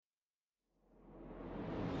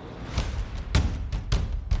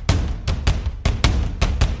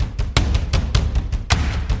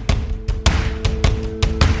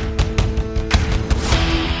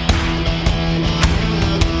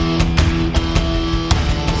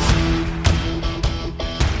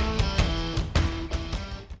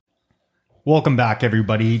Welcome back,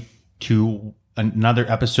 everybody, to another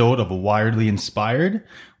episode of Wiredly Inspired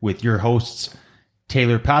with your hosts,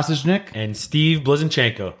 Taylor Pasechnik and Steve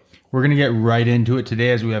Blizenchenko. We're going to get right into it today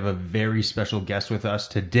as we have a very special guest with us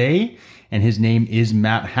today, and his name is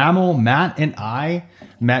Matt Hamill. Matt and I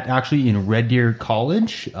met actually in Red Deer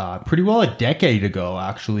College pretty well a decade ago,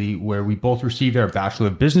 actually, where we both received our Bachelor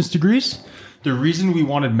of Business degrees. The reason we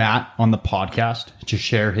wanted Matt on the podcast to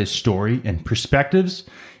share his story and perspectives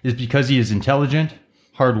is because he is intelligent,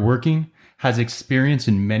 hardworking, has experience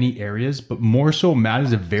in many areas, but more so, Matt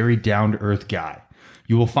is a very down-to-earth guy.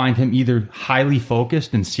 You will find him either highly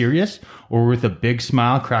focused and serious or with a big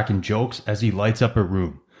smile cracking jokes as he lights up a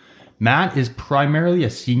room. Matt is primarily a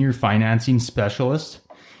senior financing specialist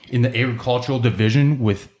in the agricultural division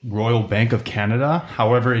with Royal Bank of Canada.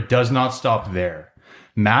 However, it does not stop there.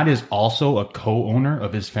 Matt is also a co-owner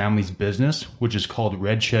of his family's business, which is called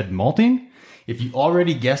Red Shed Malting. If you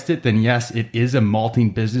already guessed it, then yes, it is a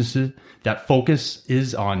malting business that focus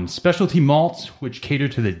is on specialty malts, which cater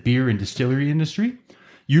to the beer and distillery industry,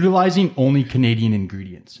 utilizing only Canadian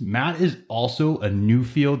ingredients. Matt is also a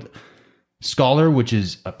Newfield Scholar, which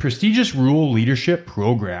is a prestigious rural leadership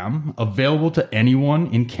program available to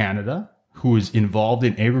anyone in Canada who is involved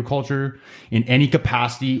in agriculture in any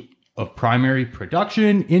capacity of primary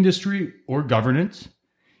production, industry, or governance.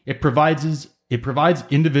 It provides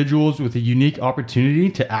individuals with a unique opportunity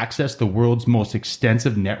to access the world's most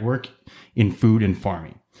extensive network in food and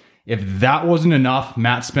farming. If that wasn't enough,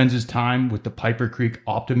 Matt spends his time with the Piper Creek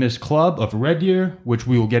Optimist Club of Red Deer, which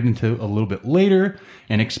we will get into a little bit later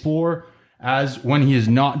and explore. As when he is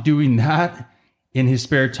not doing that in his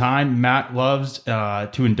spare time, Matt loves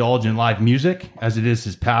to indulge in live music, as it is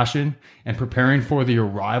his passion, and preparing for the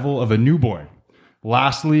arrival of a newborn.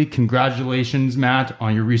 Lastly, congratulations, Matt,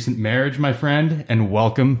 on your recent marriage, my friend, and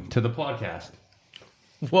welcome to the podcast.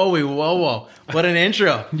 Whoa. What an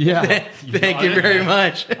intro. Yeah. Thank you very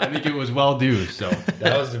much. I think it was well due. So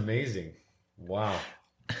That was amazing. Wow.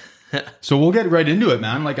 So we'll get right into it,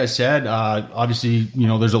 man. Like I said, obviously,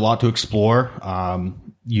 there's a lot to explore.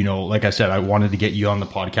 Like I said, I wanted to get you on the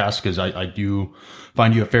podcast because I do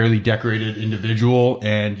find you a fairly decorated individual.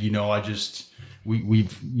 And,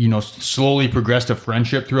 we've slowly progressed a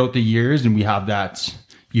friendship throughout the years, and we have that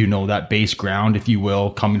that base ground, if you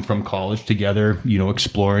will, coming from college together,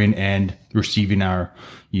 exploring and receiving our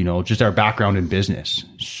just our background in business.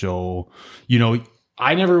 So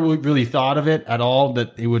I never really thought of it at all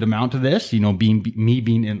that it would amount to this,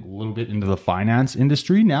 being in a little bit into the finance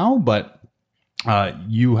industry now, but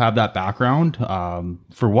you have that background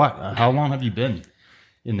for what? How long have you been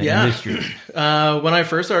in the industry? When I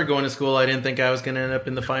first started going to school, I didn't think I was going to end up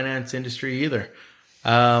in the finance industry either.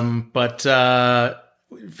 But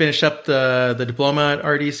finished up the diploma at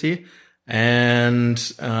RDC,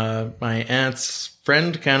 and my aunt's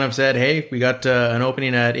friend kind of said, "Hey, we got an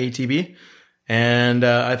opening at ATB." And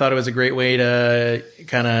I thought it was a great way to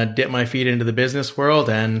kind of dip my feet into the business world.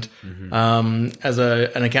 And as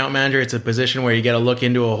an account manager, it's a position where you get to look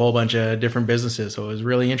into a whole bunch of different businesses. So it was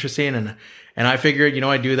really interesting. And I figured,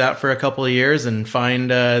 I'd do that for a couple of years and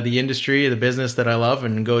find the industry, the business that I love,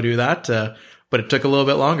 and go do that. But it took a little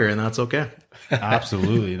bit longer, and that's okay.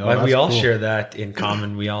 Absolutely. No, Well, we all cool. share that in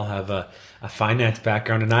common. We all have a finance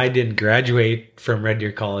background, and I didn't graduate from Red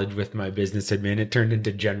Deer College with my business admin. It turned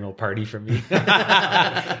into general party for me. But,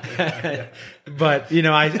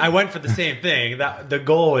 I went for the same thing. The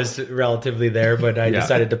goal was relatively there, but I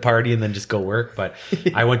decided to party and then just go work. But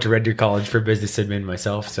I went to Red Deer College for business admin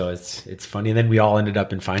myself, so it's funny. And then we all ended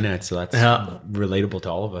up in finance, so that's relatable to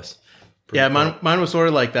all of us. Mine was sort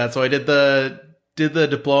of like that. So I did the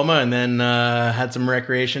diploma and then had some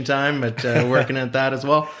recreation time, but working at that as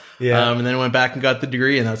well. Yeah. And then I went back and got the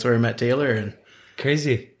degree, and that's where I met Taylor. And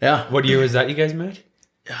crazy. Yeah. What year was that you guys met?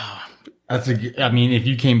 If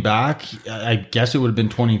you came back, I guess it would have been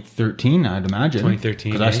 2013, I'd imagine.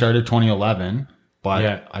 2013. Because I started 2011.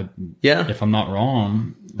 But if I'm not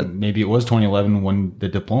wrong, maybe it was 2011 when the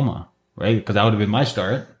diploma, right? Because that would have been my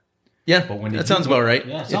start. Yeah, but when that sounds about right.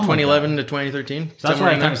 Yeah, 2011 to 2013. So that's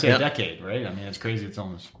why I kind of say a decade, right? I mean, it's crazy. It's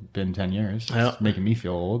almost been 10 years. It's making me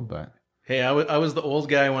feel old, but... Hey, I was the old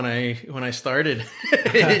guy when I started.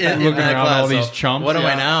 Looking around class, all these chumps. What am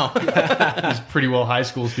I now? These pretty well high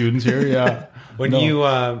school students here. Yeah. What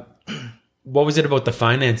was it about the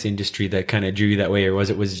finance industry that kind of drew you that way, or was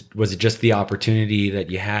it just the opportunity that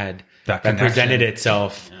you had that presented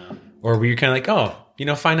itself, or were you kind of like,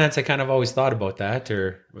 finance? I kind of always thought about that,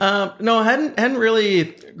 or no, I hadn't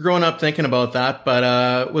really grown up thinking about that,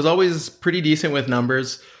 but was always pretty decent with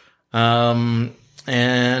numbers.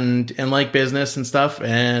 and like business and stuff.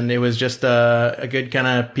 And it was just a good kind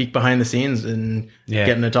of peek behind the scenes and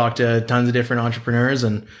getting to talk to tons of different entrepreneurs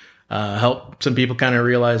and help some people kind of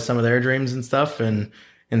realize some of their dreams and stuff and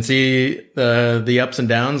see the ups and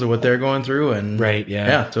downs of what they're going through. And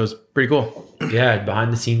so it's pretty cool. Yeah,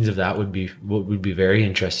 behind the scenes of that would be very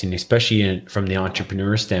interesting, especially from the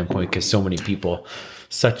entrepreneur standpoint, because so many people,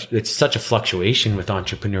 it's such a fluctuation with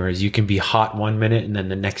entrepreneurs. You can be hot one minute and then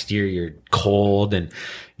the next year you're cold and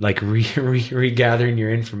like regathering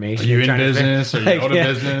your information. Are you in business? Are you out of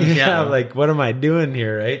business? Yeah, like what am I doing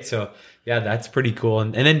here, right? So yeah, that's pretty cool.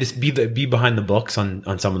 And then just be behind the books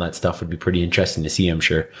on some of that stuff would be pretty interesting to see, I'm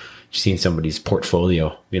sure. Just seeing somebody's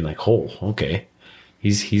portfolio, being like, oh, okay.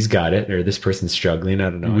 He's got it, or this person's struggling. I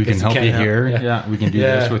don't know. We can help you here. Yeah, we can do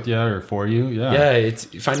this with you or for you. Yeah. It's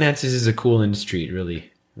finances is a cool industry. It really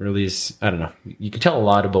is. I don't know. You can tell a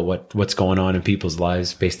lot about what's going on in people's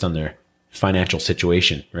lives based on their financial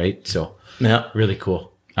situation, right? So really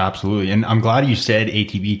cool. Absolutely. And I'm glad you said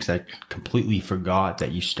ATB because I completely forgot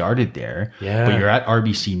that you started there. Yeah. But you're at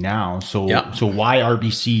RBC now. So why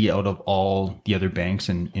RBC out of all the other banks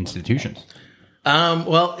and institutions?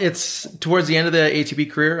 Well, it's towards the end of the ATB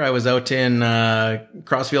career. I was out in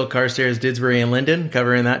Crossfield, Carstairs, Didsbury, and Linden,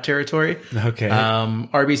 covering that territory. Okay.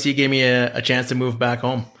 RBC gave me a chance to move back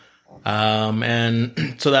home,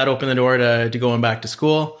 and so that opened the door to going back to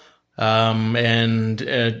school. And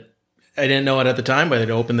I didn't know it at the time, but it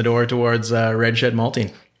opened the door towards Red Shed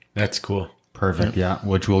Malting. That's cool. Perfect. Yeah,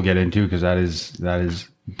 which we'll get into because that is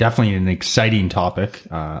definitely an exciting topic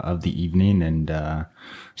of the evening and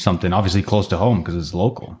something obviously close to home because it's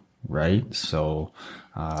local, right? So,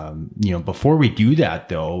 before we do that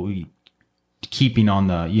though, keeping on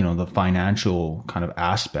the financial kind of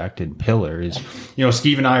aspect and pillar is,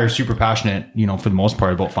 Steve and I are super passionate, for the most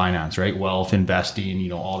part about finance, right? Wealth,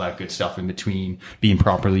 investing, all that good stuff in between, being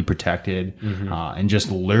properly protected, and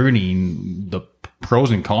just learning the pros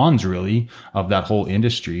and cons really of that whole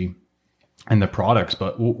industry and the products.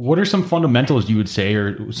 But what are some fundamentals you would say,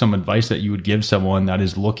 or some advice that you would give someone that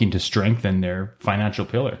is looking to strengthen their financial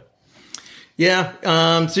pillar?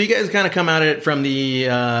 Yeah. So you guys kind of come at it from the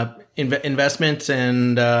investment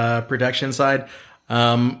and protection side.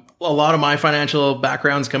 A lot of my financial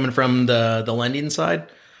background's coming from the lending side.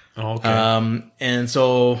 Okay. And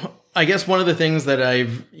so I guess one of the things that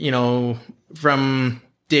I've, from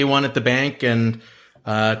day one at the bank and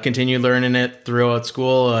continued learning it throughout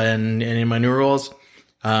school and in my new roles,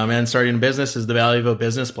 and starting a business is the value of a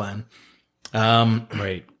business plan.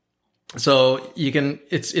 Right. So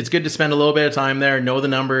it's good to spend a little bit of time there, know the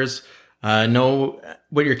numbers, know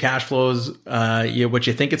what your cash flows, what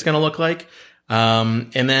you think it's going to look like.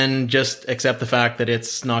 And then just accept the fact that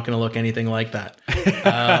it's not going to look anything like that.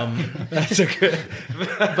 That's a good,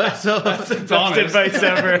 that's the best advice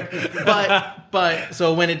ever. But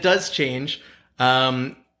so when it does change,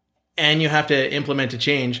 and you have to implement a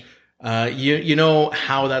change, you know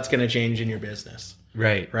how that's going to change in your business.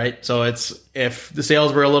 Right. So it's, if the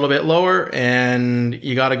sales were a little bit lower and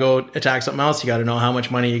you got to go attack something else, you got to know how much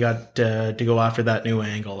money you got to go after that new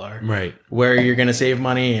angle, or where you're going to save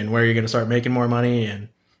money and where you're going to start making more money. And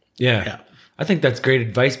yeah. I think that's great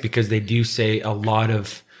advice, because they do say a lot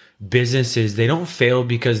of businesses, they don't fail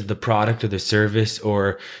because the product or the service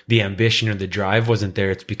or the ambition or the drive wasn't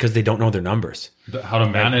there. It's because they don't know their numbers. How to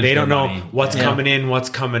manage. They don't know money. what's coming in, what's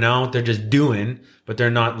coming out. They're just doing, but they're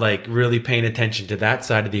not like really paying attention to that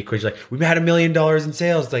side of the equation. Like, we've had $1 million in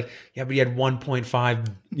sales. Like, yeah, but you had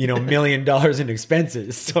 $1.5 million in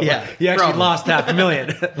expenses. So you actually lost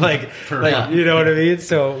 $500,000. like, you know what I mean?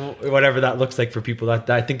 So whatever that looks like for people, that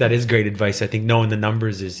I think that is great advice. I think knowing the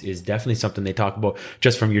numbers is definitely something they talk about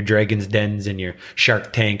just from your Dragon's Dens and your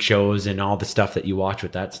Shark Tank shows and all the stuff that you watch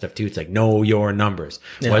with that stuff too. It's like, know your numbers.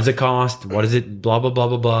 What does it cost? What is it? Blah, blah, blah,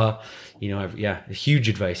 blah, blah. Huge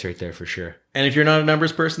advice right there for sure. And if you're not a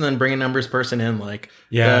numbers person, then bring a numbers person in. Like,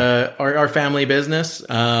 our family business,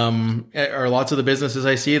 or lots of the businesses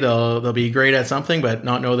I see, they'll be great at something, but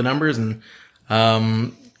not know the numbers. And,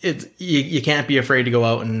 you can't be afraid to go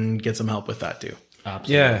out and get some help with that too.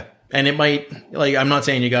 Absolutely. Yeah. And it might, like, I'm not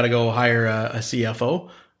saying you got to go hire a CFO.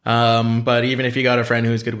 But even if you got a friend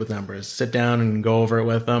who's good with numbers, sit down and go over it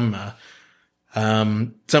with them.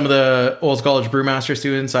 Some of the Olds College Brewmaster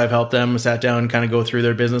students, I've helped them, sat down, kind of go through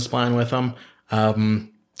their business plan with them.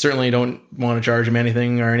 Certainly don't want to charge them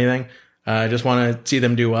anything or anything. I just want to see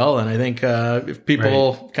them do well. And I think, if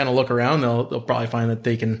people kind of look around, they'll probably find that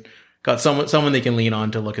they can got someone they can lean on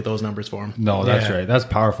to look at those numbers for them. No, that's right. That's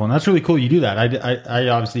powerful. And that's really cool. You do that. I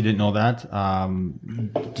obviously didn't know that.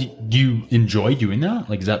 Do you enjoy doing that?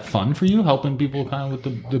 Like, is that fun for you, helping people kind of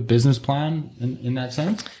with the business plan in that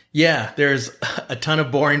sense? Yeah, there's a ton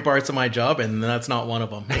of boring parts of my job, and that's not one of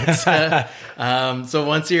them. It's, so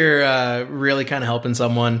once you're really kind of helping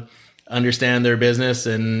someone understand their business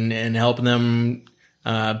and helping them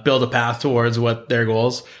build a path towards what their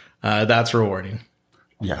goals, that's rewarding.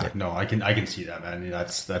 Yeah, no, I can see that, man.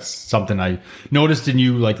 That's something I noticed in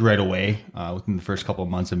you like right away within the first couple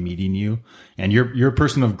of months of meeting you. And you're a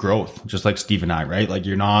person of growth, just like Steve and I, right? Like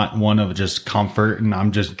you're not one of just comfort and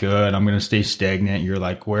I'm just good. I'm going to stay stagnant. You're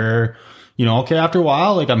like, where, okay, after a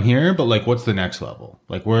while, like I'm here, but like, what's the next level?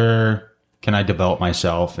 Like where can I develop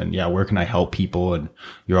myself? And yeah, where can I help people? And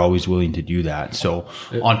you're always willing to do that. So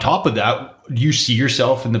on top of that, do you see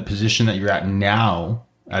yourself in the position that you're at now?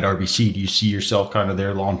 At RBC, do you see yourself kind of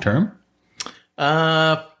there long term?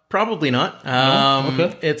 Probably not.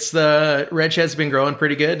 Okay. It's the Red Shed's been growing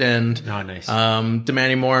pretty good and nice.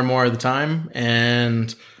 Demanding more and more of the time.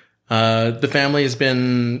 And the family has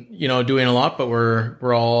been, doing a lot, but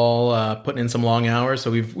we're all putting in some long hours. So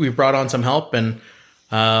we've brought on some help, and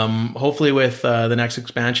hopefully with the next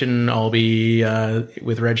expansion, I'll be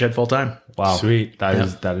with Red Shed full time. Wow, sweet.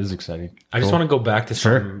 That is exciting. I just want to go back to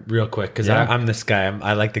something real quick because I'm this guy.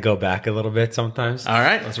 I like to go back a little bit sometimes. All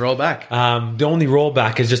right, let's roll back. The only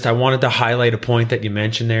rollback is just I wanted to highlight a point that you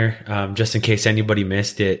mentioned there, just in case anybody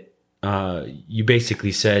missed it. You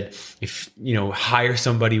basically said if hire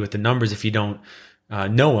somebody with the numbers if you don't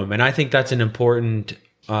know them, and I think that's an important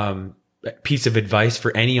piece of advice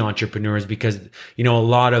for any entrepreneurs because a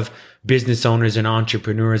lot of business owners and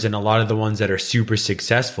entrepreneurs and a lot of the ones that are super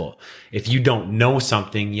successful, if you don't know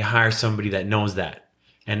something, you hire somebody that knows that.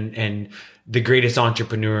 And the greatest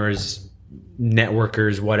entrepreneurs,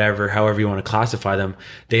 networkers, whatever, however you want to classify them,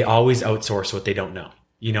 they always outsource what they don't know.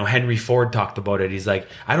 Henry Ford talked about it. He's like,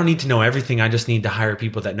 I don't need to know everything. I just need to hire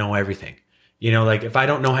people that know everything. Like if I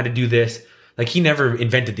don't know how to do this, like he never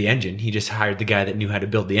invented the engine. He just hired the guy that knew how to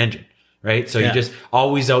build the engine. Right. So you just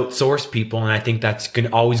always outsource people. And I think that's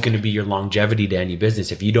always going to be your longevity to any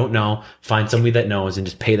business. If you don't know, find somebody that knows and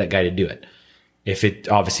just pay that guy to do it. If it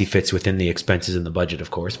obviously fits within the expenses and the budget,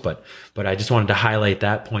 of course. But I just wanted to highlight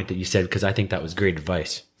that point that you said, because I think that was great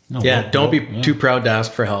advice. Don't be too proud to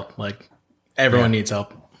ask for help. Like everyone needs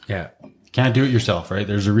help. Yeah. Can't do it yourself, right?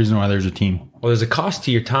 There's a reason why there's a team. Well, there's a cost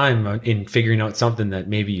to your time in figuring out something that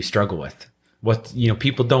maybe you struggle with.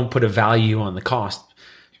 People don't put a value on the cost.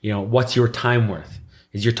 What's your time worth?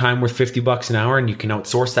 Is your time worth $50 an hour and you can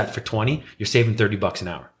outsource that for 20? You're saving $30 an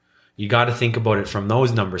hour. You got to think about it from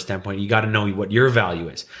those numbers standpoint. You got to know what your value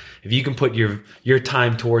is. If you can put your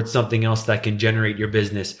time towards something else that can generate your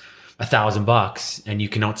business $1,000 and you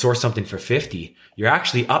can outsource something for 50, you're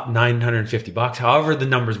actually up $950. However the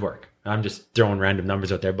numbers work. I'm just throwing random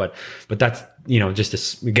numbers out there, but that's,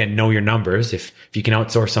 just to, again, know your numbers. If you can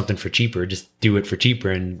outsource something for cheaper, just do it for cheaper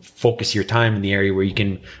and focus your time in the area where you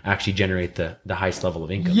can actually generate the highest level of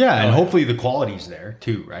income. Yeah. And hopefully the quality's there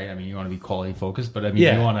too, right? I mean, you want to be quality focused, but I mean,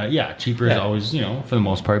 you want to, cheaper is always, for the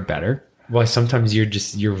most part better. Well, sometimes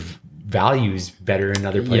your value's better in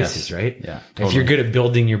other places, right? Yeah. Totally. If you're good at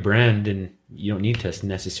building your brand and you don't need to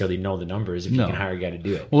necessarily know the numbers if you can hire a guy to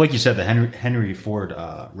do it. Well, like you said, the Henry Ford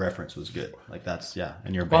reference was good. Like that's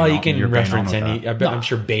and you're you can reference any. I'm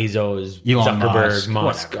sure Bezos, Elon Zuckerberg,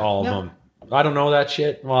 Musk, all of them. I don't know that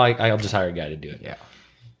shit. Well, I'll just hire a guy to do it. Yeah,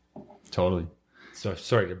 totally. So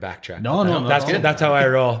sorry to backtrack. No, that's good. That's how I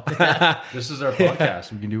roll. This is our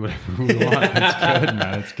podcast. We can do whatever we want. It's good,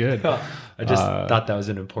 man. It's good. I just thought that was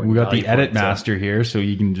an important. We got the edit master here, so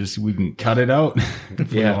we can cut it out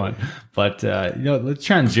if we want. But let's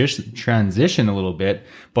transition a little bit.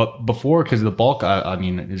 But before, because the bulk, I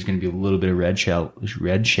mean, there's going to be a little bit of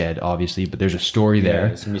Red Shed, obviously, but there's a story there.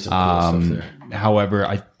 There's gonna be some cool stuff there. However,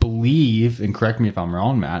 I believe, and correct me if I'm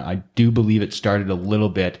wrong, Matt, I do believe it started a little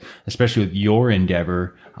bit, especially with your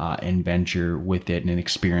endeavor and venture with it and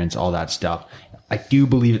experience, all that stuff. I do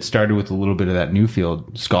believe it started with a little bit of that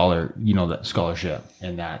Newfield that scholarship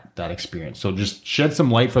and that experience. So just shed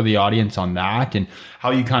some light for the audience on that and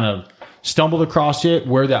how you kind of stumbled across it,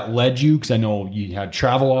 where that led you, because I know you had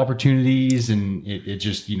travel opportunities and it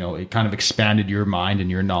just, it kind of expanded your mind and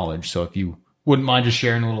your knowledge. So if you wouldn't mind just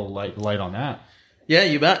sharing a little light on that. Yeah,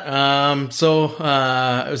 you bet. So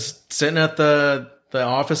I was sitting at the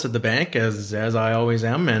office at the bank as I always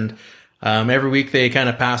am, and every week they kind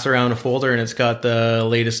of pass around a folder and it's got the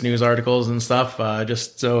latest news articles and stuff,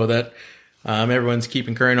 just so that everyone's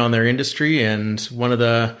keeping current on their industry. And one of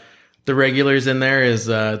the the regulars in there is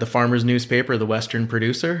the farmer's newspaper, the Western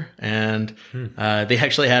Producer, and they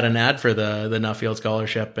actually had an ad for the Nuffield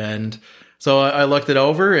Scholarship, and so I looked it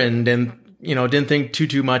over and didn't think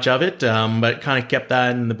too much of it, but kind of kept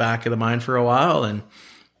that in the back of the mind for a while, and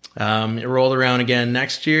it rolled around again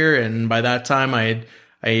next year, and by that time I'd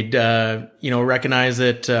recognized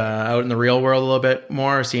it out in the real world a little bit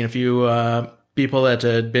more, seen a few people that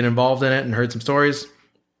had been involved in it and heard some stories,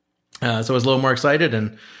 so I was a little more excited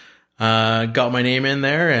and got my name in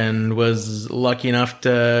there and was lucky enough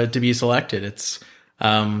to be selected. It's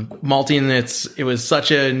malting. It was such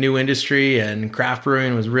a new industry, and craft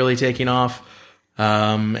brewing was really taking off.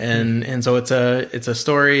 And so it's a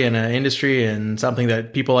story and an industry and something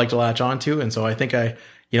that people like to latch onto. And so I think I,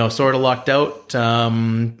 sort of lucked out.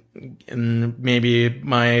 And maybe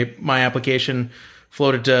my application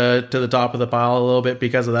floated to the top of the pile a little bit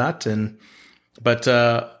because of that. But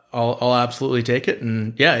I'll absolutely take it.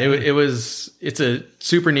 And yeah, it's a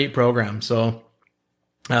super neat program. So,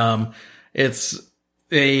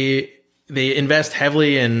 they invest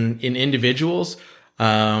heavily in individuals,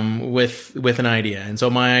 with an idea. And so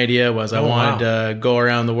my idea was I wanted to go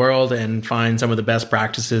around the world and find some of the best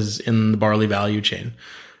practices in the barley value chain.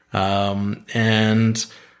 And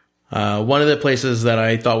one of the places that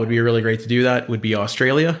I thought would be really great to do that would be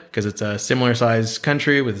Australia, because it's a similar sized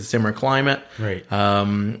country with a similar climate, right?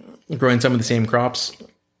 Growing some of the same crops,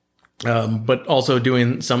 but also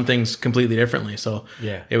doing some things completely differently. So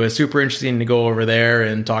yeah, it was super interesting to go over there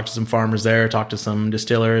and talk to some farmers there, talk to some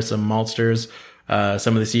distillers, some maltsters,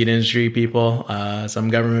 some of the seed industry people, some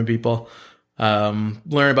government people,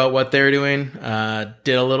 learn about what they're doing.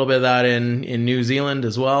 Did a little bit of that in New Zealand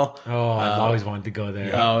as well. Oh, I've always wanted to go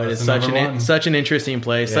there. Oh, it's such an interesting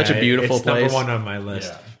place, such a beautiful it's place. Number one on my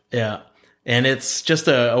list. Yeah. And it's just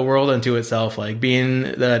a world unto itself, like being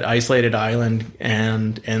that isolated island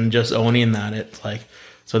and just owning that. It's like,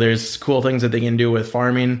 so there's cool things that they can do with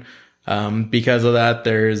farming. Because of that,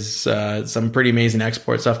 there's some pretty amazing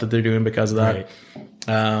export stuff that they're doing because of that.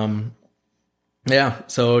 Right. Yeah,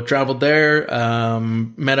 so traveled there,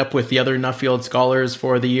 met up with the other Nuffield scholars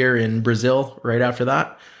for the year in Brazil right after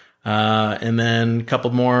that. And then a couple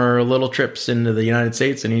more little trips into the United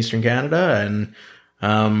States and Eastern Canada, and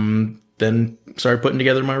then started putting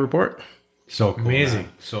together my report. So cool, amazing,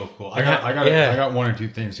 man. So cool. I got one or two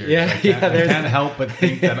things here. Yeah, I can't help but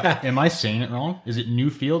think that. Am I saying it wrong? Is it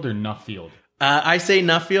Newfield or Nuffield? I say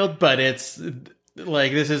Nuffield, but it's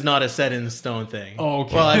like this is not a set in stone thing. Oh,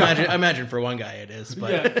 okay. Well, I imagine for one guy it is,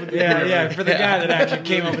 but for the guy that actually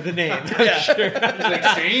came up with the name. Sure. It's like,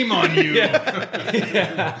 shame on you.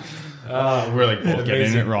 We're like both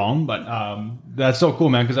getting it wrong, but that's so cool,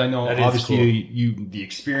 man. Because I know obviously you the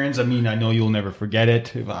experience. I mean, I know you'll never forget it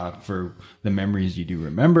for the memories you do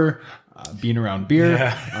remember. Being around beer,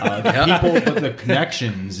 the people, but the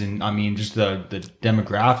connections, and I mean, just the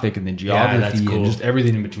demographic and the geography and just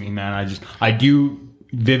everything in between, man. I do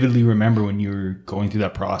vividly remember when you were going through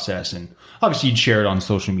that process, and obviously you'd share it on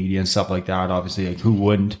social media and stuff like that. Obviously, like who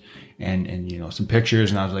wouldn't? And some pictures,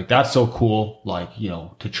 and I was like, that's so cool, like,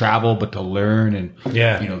 to travel, but to learn, and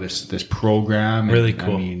this program, and, really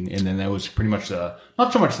cool. I mean, and then that was pretty much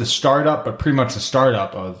not so much the startup, but pretty much the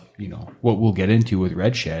startup of what we'll get into with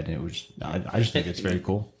Red Shed. And it was, I just think it's very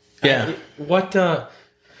cool. Yeah. What the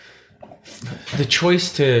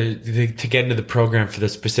choice to get into the program for the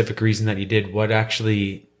specific reason that you did? What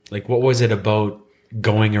actually, like, what was it about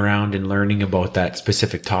going around and learning about that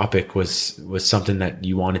specific topic was something that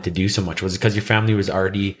you wanted to do so much? Was it because your family was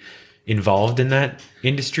already involved in that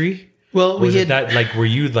industry? Well, were you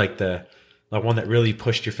like the one that really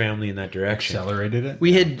pushed your family in that direction? Accelerated it?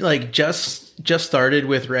 We had like just started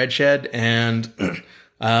with Red Shed, and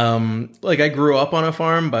I grew up on a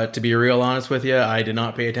farm, but to be real honest with you, I did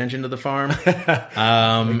not pay attention to the farm.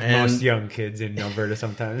 And most young kids in Alberta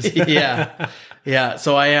sometimes. Yeah.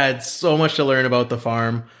 So I had so much to learn about the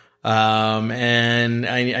farm. And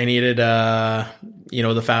I needed,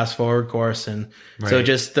 the fast forward course. And so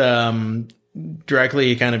just,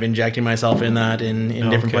 directly kind of injecting myself in that in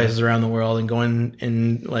different places around the world, and going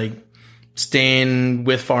and like staying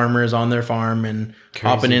with farmers on their farm and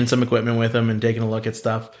hopping in some equipment with them and taking a look at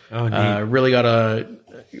stuff. Really got to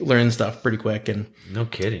learn stuff pretty quick. And no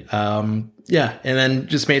kidding. And then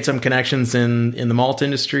just made some connections in the malt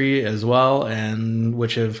industry as well, and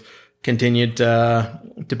which have continued to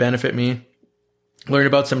benefit me. Learned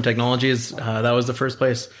about some technologies. That was the first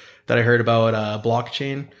place that I heard about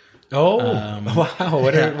blockchain. Oh, wow.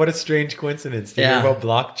 What a strange coincidence to hear about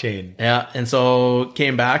blockchain. Yeah. And so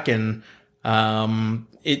came back and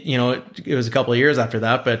It was a couple of years after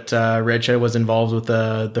that, but Red Shed was involved with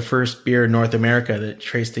the first beer in North America that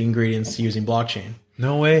traced the ingredients using blockchain.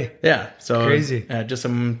 No way. Yeah, so crazy. Just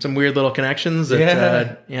some weird little connections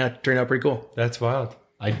that turned out pretty cool. That's wild.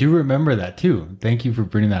 I do remember that too. Thank you for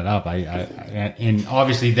bringing that up. And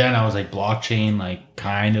obviously then I was like blockchain, like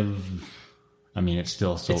kind of. I mean, it's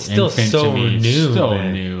still so infant so to me. new, It's so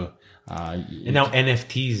man. new. And now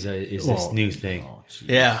NFTs is this new thing.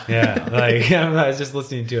 Yeah. Yeah, like I was just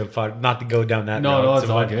listening to a pod, not to go down that. No, road, it's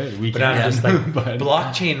all good. But I'm just like, But-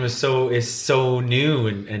 blockchain is so new,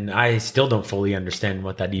 and I still don't fully understand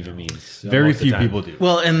what that even means. Very most of the few time. people do.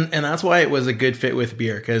 Well, and that's why it was a good fit with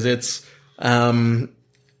beer, because it's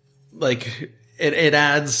like it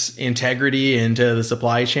adds integrity into the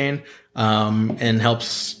supply chain and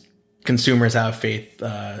helps consumers have faith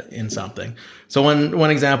in something. So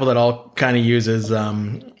one example that I'll kind of use is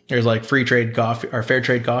there's like free trade coffee or fair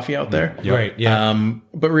trade coffee out there. Right? Yeah.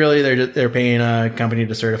 But really they're paying a company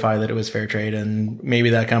to certify that it was fair trade, and maybe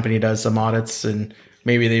that company does some audits, and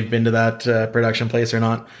maybe they've been to that production place or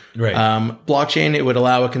not. Right. Blockchain, it would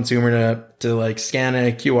allow a consumer to like scan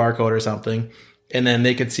a QR code or something, and then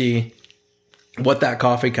they could see what that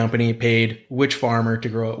coffee company paid which farmer to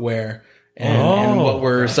grow it where, and what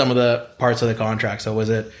were some of the parts of the contract. So was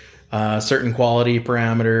it certain quality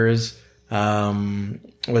parameters?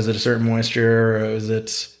 Was it a certain moisture? Or was it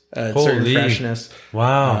certain Holy. freshness?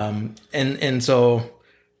 Wow. And so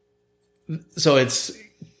it's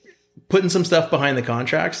putting some stuff behind the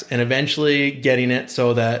contracts and eventually getting it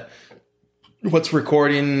so that what's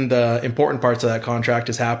recording the important parts of that contract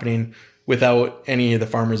is happening without any of the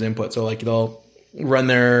farmer's input. So like they'll run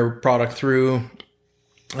their product through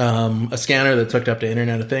a scanner that's hooked up to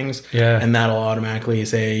Internet of Things. Yeah. And that'll automatically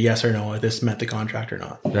say yes or no if this met the contract or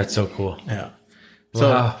not. That's so cool. Yeah. So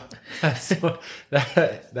Wow. That's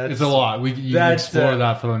that's It's a lot. You can That's, explore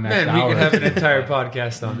that for the next man, hour. we could have an entire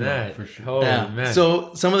podcast on that. for sure. Holy yeah. man.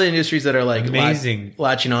 So some of the industries that are like Amazing.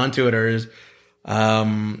 latching onto it are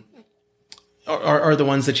the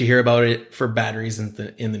ones that you hear about it for bad reasons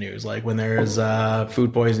in the news, like when there's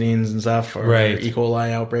food poisonings and stuff, or Right. E.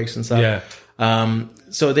 coli outbreaks and stuff. Yeah.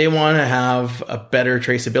 So they want to have a better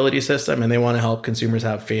traceability system, and they want to help consumers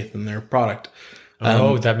have faith in their product.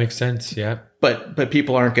 That makes sense. Yeah. But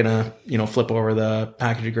people aren't gonna flip over the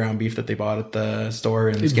package of ground beef that they bought at the store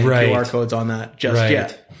and scan Right. QR codes on that just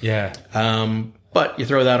yet. Yeah. But you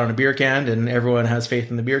throw that on a beer can, and everyone has faith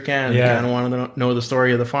in the beer can, and Yeah. they kind of want to know the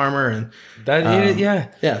story of the farmer, and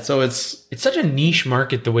That so it's it's such a niche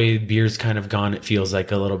market the way beer's kind of gone. It feels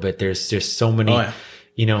like a little bit. There's just so many,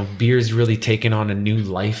 beer's really taken on a new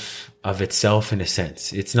life of itself in a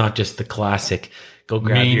sense. It's not just the classic go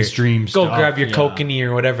grab Mainstream your stuff, grab your yeah. kokanee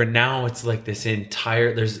or whatever. Now it's like this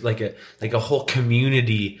entire there's like a whole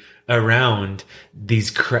community around the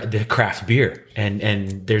craft beer,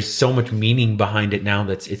 and there's so much meaning behind it now.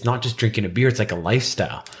 It's not just drinking a beer, it's like a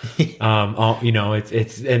lifestyle.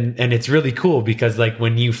 It's really cool because like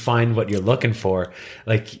when you find what you're looking for,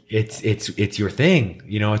 like it's your thing.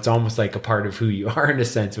 It's almost like a part of who you are in a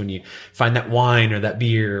sense when you find that wine or that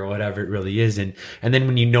beer or whatever it really is, and then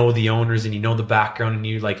when you know the owners and you know the background, and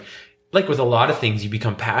you like with a lot of things, you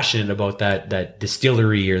become passionate about that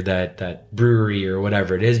distillery or that brewery or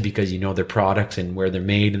whatever it is because you know their products and where they're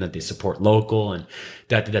made and that they support local and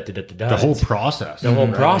The whole process. The whole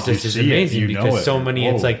Right? process You is see it, amazing you know because it. so many,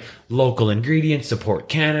 Whoa. it's like local ingredients, support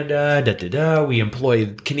Canada, we employ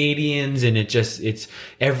Canadians, and it's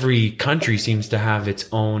every country seems to have its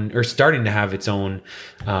own, or starting to have its own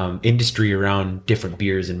industry around different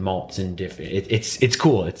beers and malts and different, it's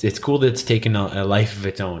cool. It's cool that it's taken a life of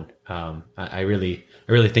its own. I really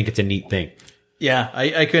think it's a neat thing. Yeah,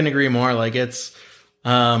 I couldn't agree more. Like it's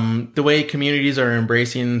the way communities are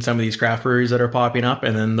embracing some of these craft breweries that are popping up,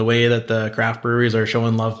 and then the way that the craft breweries are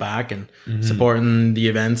showing love back and supporting the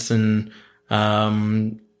events and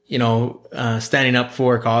standing up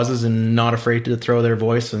for causes and not afraid to throw their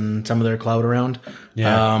voice and some of their clout around.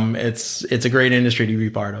 Yeah. It's a great industry to be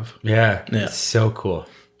part of. Yeah. Yeah. It's so cool.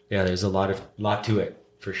 Yeah. There's a lot to it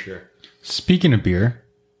for sure. Speaking of beer,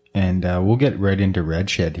 and we'll get right into Red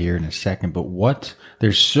Shed here in a second, but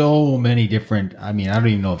there's so many different, I mean, I don't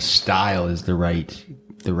even know if style is the right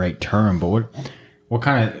term, but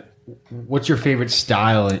what's your favorite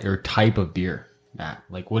style or type of beer, Matt?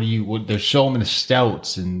 Like, there's so many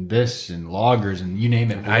stouts and this and lagers and you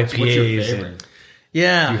name it. What's your IPAs favorite?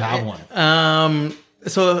 Yeah. Do you have one?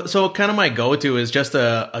 So kind of my go-to is just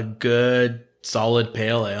a good solid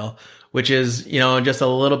pale ale, which is, just a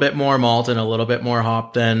little bit more malt and a little bit more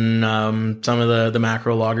hop than some of the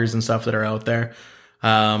macro lagers and stuff that are out there.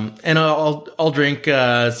 And I'll drink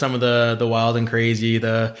some of the wild and crazy,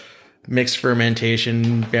 the mixed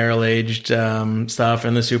fermentation, barrel aged stuff,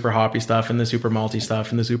 and the super hoppy stuff, and the super malty stuff,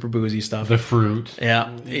 and the super boozy stuff. The fruit.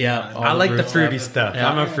 Yeah. I like the fruity stuff.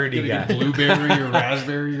 I'm a fruity guy. Blueberry or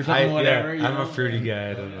raspberry or something, whatever. I'm a fruity guy.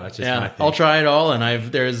 I don't know. It's just my thing. I'll try it all,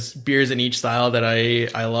 and there's beers in each style that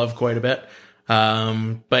I love quite a bit.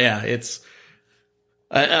 But yeah,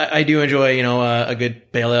 I do enjoy, a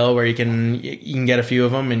good pale ale where you can get a few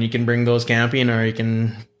of them and you can bring those camping, or you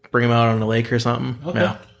can bring them out on the lake or something. Okay.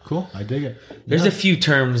 Yeah. Cool. I dig it. There's a few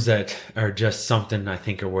terms that are just something I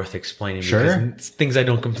think are worth explaining. Sure. Because it's things I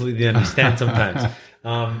don't completely understand sometimes.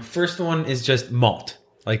 First one is just malt.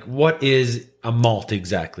 Like, what is a malt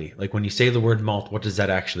exactly? Like, when you say the word malt, what does that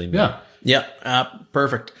actually mean? Yeah.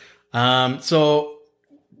 Perfect. So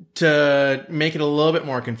to make it a little bit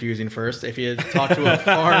more confusing first, if you talk to a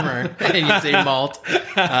farmer and you say malt,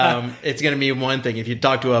 it's going to mean one thing. If you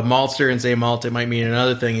talk to a maltster and say malt, it might mean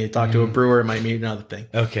another thing. You talk to a brewer, it might mean another thing.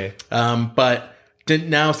 Okay. But to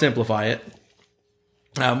now simplify it,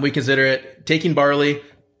 we consider it taking barley,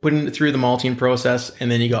 putting it through the malting process,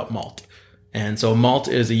 and then you got malt. And so malt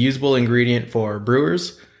is a usable ingredient for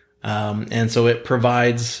brewers. And so it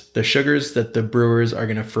provides the sugars that the brewers are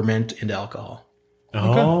going to ferment into alcohol.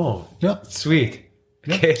 Oh, Yep. sweet.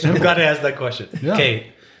 Okay, I'm glad I asked that question. Yeah.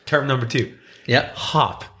 Okay, term number 2. Yeah.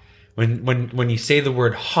 Hop. When you say the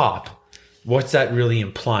word hop, what's that really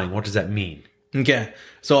implying? What does that mean? Okay.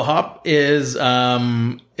 So hop is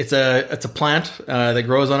it's a plant that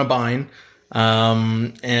grows on a vine.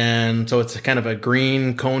 And so it's kind of a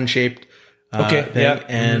green cone shaped thing. Yeah.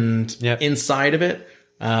 And inside of it,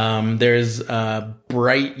 there's a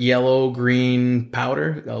bright yellow green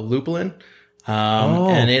powder, lupulin.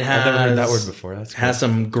 And it has, I've never heard that word before. That's cool. has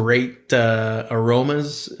some great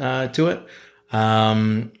aromas to it.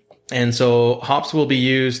 And so hops will be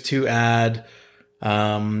used to add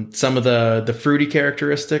some of the fruity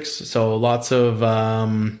characteristics. So lots of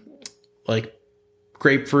like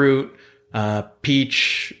grapefruit,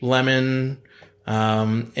 peach, lemon,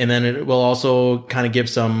 and then it will also kind of give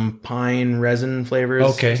some pine resin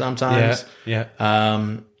flavors sometimes. Yeah.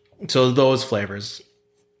 So those flavors.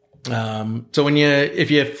 So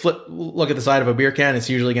if you look at the side of a beer can,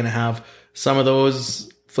 it's usually going to have some of those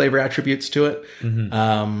flavor attributes to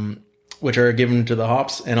it, which are given to the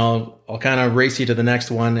hops. And I'll kind of race you to the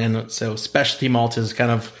next one. And so specialty malt is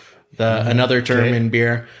kind of another term in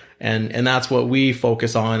beer. And that's what we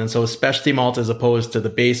focus on. And so specialty malt as opposed to the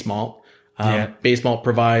base malt. Base malt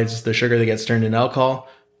provides the sugar that gets turned into alcohol.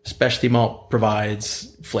 Specialty malt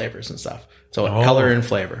provides flavors and stuff. So color and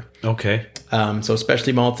flavor. Okay. So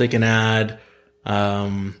specialty malt, they can add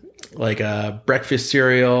like a breakfast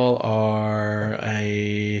cereal or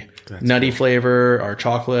a nutty flavor or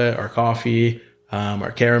chocolate or coffee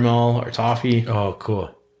or caramel or toffee. Oh,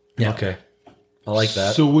 cool. Yeah. Okay. I like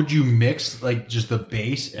that. So would you mix like just the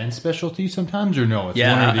base and specialty sometimes, or no? It's one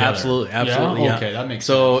or the absolutely. other? Absolutely. Yeah? Okay, that makes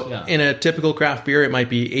so sense. Yeah. in a typical craft beer, it might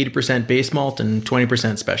be 80% base malt and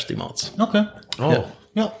 20% specialty malts. Okay. Oh.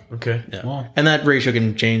 Yeah. Okay. Yeah. Wow. And that ratio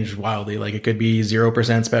can change wildly. Like it could be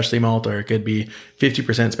 0% specialty malt or it could be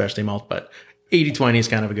 50% specialty malt, but 80-20 is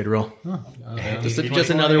kind of a good rule. Just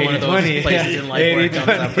another one of those 80-20. places in life where it comes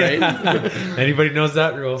up, right? Anybody knows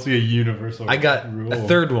that rule? It's a universal I got rule. a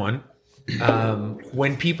third one.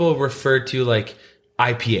 When people refer to like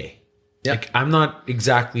IPA, like I'm not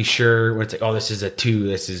exactly sure when it's like, oh, this is a 2,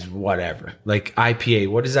 this is whatever. Like IPA,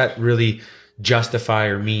 what does that really justify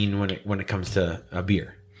or mean when it comes to a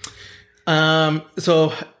beer?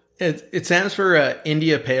 So it stands for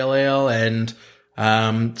India Pale Ale, and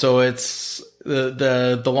so it's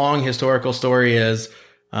the long historical story is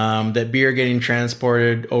that beer getting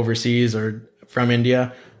transported overseas or from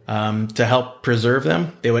India. To help preserve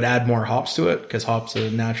them, they would add more hops to it because hops are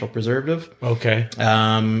a natural preservative. Okay.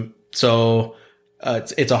 So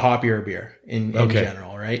it's a hoppier beer in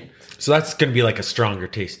general, right? So that's going to be like a stronger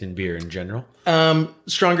taste in beer in general.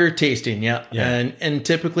 Stronger tasting, yeah. And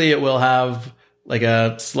typically it will have like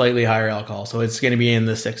a slightly higher alcohol, so it's going to be in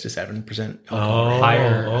the 6 to 7% alcohol.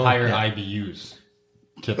 Higher IBUs.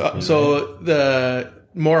 Typically, so the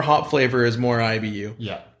more hop flavor is more IBU.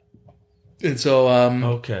 Yeah. And so,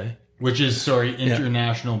 Okay. Which is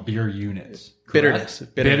international beer units. bitterness.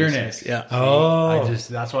 Bitterness. Yeah. Oh.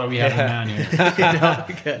 That's why we have them down here.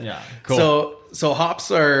 Okay. Yeah. Cool. So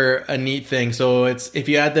hops are a neat thing. So if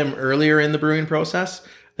you add them earlier in the brewing process,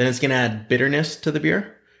 then it's going to add bitterness to the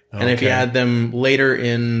beer. And if you add them later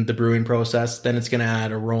in the brewing process, then it's going to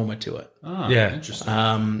add aroma to it. Oh, Yeah.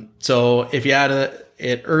 Interesting. So if you add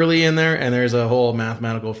it early in there, and there's a whole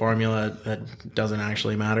mathematical formula that doesn't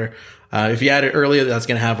actually matter. If you add it early, that's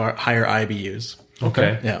going to have higher IBUs.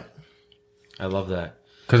 Okay. Yeah. I love that.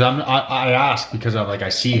 Because I ask because I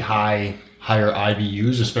see higher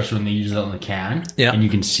IBUs, especially when they use it on the can. Yeah. And you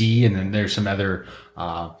can see, and then there's some other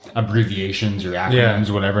abbreviations or acronyms,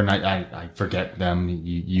 whatever, and I forget them.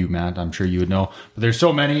 You, Matt, I'm sure you would know. But there's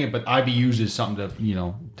so many. But IBUs is something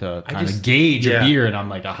to kind of gauge a beer, and I'm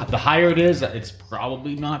like, the higher it is, it's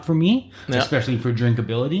probably not for me, especially for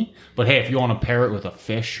drinkability. But hey, if you want to pair it with a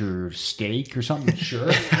fish or steak or something, sure,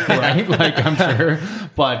 right? Like I'm sure.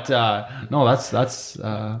 But no, that's a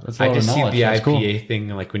lot I just of see knowledge. the That's IPA cool. thing,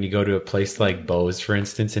 like when you go to a place like Bose, for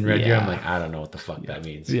instance, in Red Deer. I'm like, I don't know what the fuck that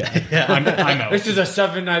means. Yeah, I know. This is a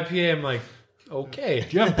 7 IPA. I'm like, okay.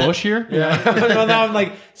 Do you have Bush here? Yeah. Well, now I'm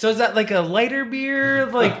like, so is that like a lighter beer,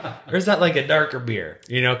 or is that like a darker beer?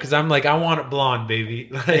 Because I'm like, I want it blonde, baby.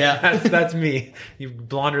 Like, that's me. You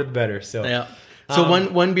blonder the better. So Yeah. So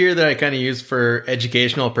one beer that I kind of use for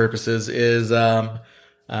educational purposes is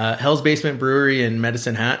Hell's Basement Brewery in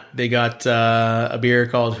Medicine Hat. They got a beer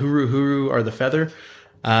called Huru Huru or the Feather.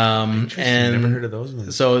 And never heard of those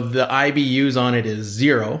ones. So the IBUs on it is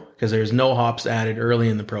 0 because there's no hops added early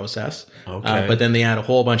in the process. Okay. But then they add a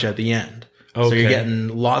whole bunch at the end. So you're getting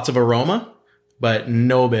lots of aroma, but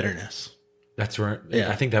no bitterness. That's where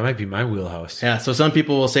I think that might be my wheelhouse. Yeah. So some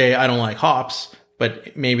people will say, I don't like hops,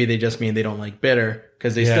 but maybe they just mean they don't like bitter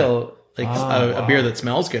because they still like a beer that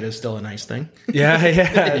smells good is still a nice thing.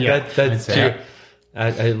 Yeah. That's true.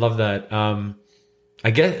 I love that. I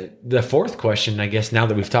guess the fourth question, I guess, now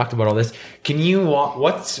that we've talked about all this, can you,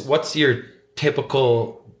 what's your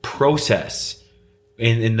typical process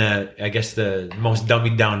in the, I guess, the most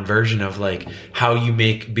dummied down version of like how you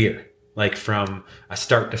make beer, like from a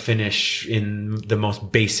start to finish in the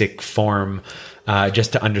most basic form,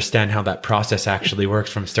 just to understand how that process actually works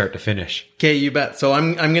from start to finish. Okay, you bet. So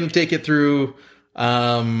I'm going to take it through.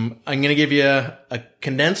 I'm going to give you a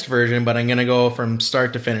condensed version, but I'm going to go from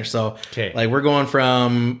start to finish. So like we're going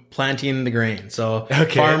from planting the grain. So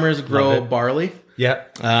farmers grow barley.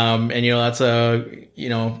 Yep. And that's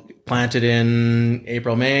planted in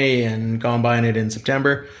April, May and combine it in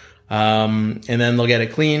September. And then they'll get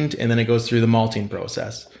it cleaned and then it goes through the malting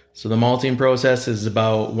process. So the malting process is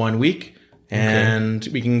about 1 week and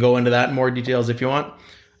we can go into that in more details if you want.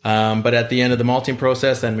 But at the end of the malting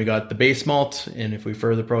process, then we got the base malt. And if we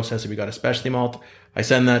further process it, we got a specialty malt. I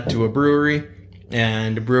send that to a brewery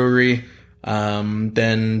and the brewery,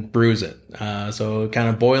 then brews it. So kind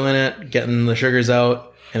of boiling it, getting the sugars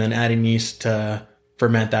out and then adding yeast to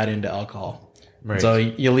ferment that into alcohol. Right. So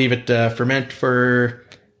you leave it ferment for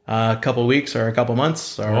a couple weeks or a couple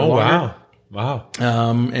months or longer. Wow.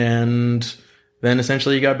 And then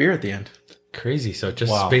essentially you got beer at the end. Crazy. So it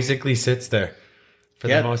just basically sits there. For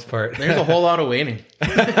the most part. There's a whole lot of waiting.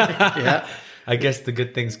 Yeah. I guess the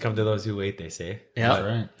good things come to those who wait, they say. Yeah. That's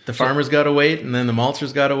right. The farmer's got to wait and then the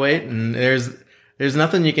maltster's got to wait. And there's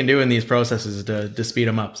nothing you can do in these processes to speed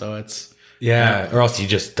them up. So it's... Yeah. Or else you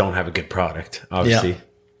just don't have a good product, obviously.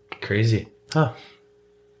 Yeah. Crazy. Huh.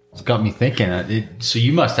 It's got me thinking. So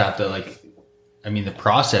you must have to the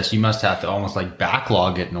process, you must have to almost like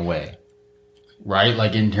backlog it in a way. Right?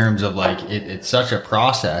 Like in terms of like, it's such a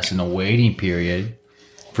process and a waiting period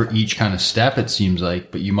for each kind of step, it seems like,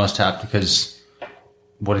 but you must have to, because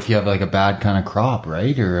what if you have like a bad kind of crop,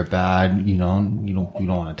 right? Or a bad, you don't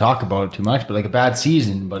want to talk about it too much, but like a bad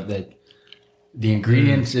season, but the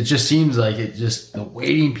ingredients, it just seems like the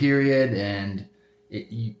waiting period and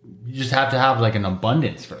you just have to have like an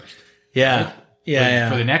abundance first. Yeah. Right? Yeah.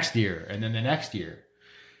 For the next year and then the next year.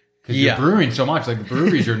 Because you're brewing so much, like the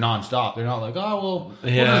breweries are nonstop. They're not like, we'll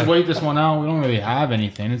just wait this one out. We don't really have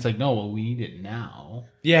anything. It's like, no, well, we need it now.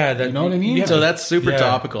 Yeah, you know what I mean. Yeah. So that's super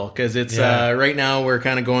topical because it's right now we're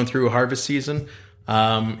kind of going through harvest season,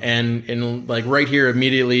 and in like right here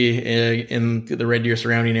immediately in the Red Deer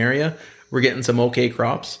surrounding area, we're getting some okay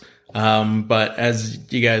crops. But as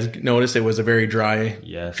you guys noticed, it was a very dry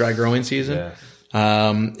growing season. Yes.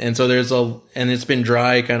 And so it's been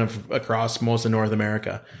dry kind of across most of North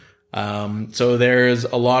America. So there's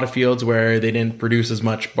a lot of fields where they didn't produce as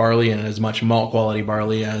much barley and as much malt quality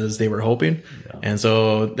barley as they were hoping. Yeah. And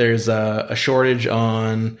so there's a shortage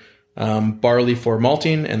on barley for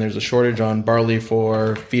malting and there's a shortage on barley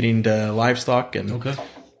for feeding to livestock and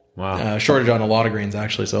shortage on a lot of grains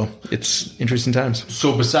actually. So it's interesting times.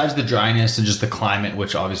 So besides the dryness and just the climate,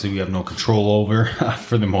 which obviously we have no control over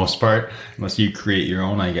for the most part, unless you create your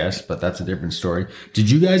own, I guess, but that's a different story. Did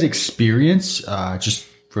you guys experience just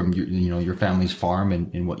from your family's farm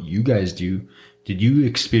and what you guys do, did you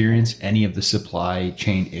experience any of the supply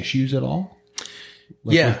chain issues at all?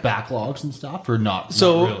 Like Yeah. with backlogs and stuff, or not?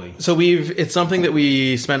 So, not really. so it's something that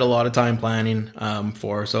we spend a lot of time planning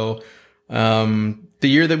for. So, the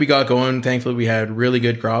year that we got going, thankfully we had really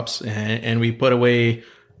good crops, and we put away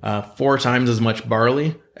 4 times as much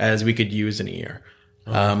barley as we could use in a year.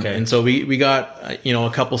 Okay. And so we got a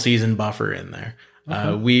couple season buffer in there.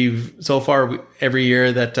 We've so far every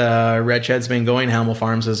year that Red Shed's been going, Hamel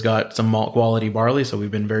Farms has got some malt quality barley, so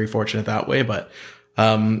we've been very fortunate that way. But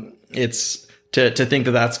it's to think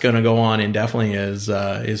that that's going to go on indefinitely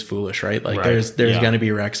is foolish, right? Like Right. there's Yeah. going to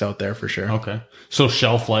be wrecks out there for sure. Okay. So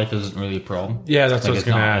shelf life isn't really a problem. Yeah, that's what I was it's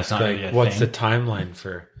going to not- ask. it's not really Like, a what's thing. the timeline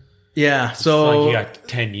for? Yeah, It's so like you got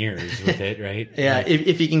 10 years with it, right? yeah, Like,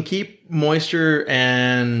 if you can keep moisture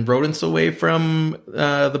and rodents away from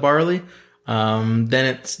the barley, then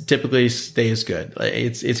it typically stays good. Like,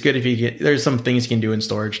 it's good if you get. There's some things you can do in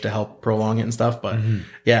storage to help prolong it and stuff, but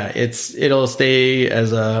yeah, it'll stay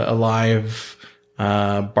as a live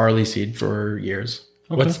barley seed for years.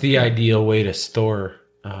 what's the ideal way to store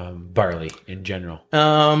barley in general?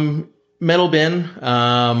 Metal bin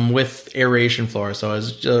with aeration floor, so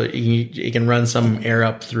as you can run some air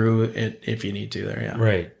up through it if you need to. There, yeah.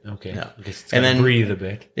 Right. Okay. Yeah. I guess it's And gotta then- breathe a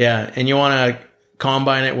bit. Yeah, and you want to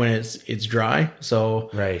combine it when it's dry.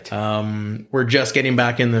 So Right. we're just getting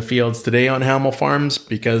back in the fields today on Hamel Farms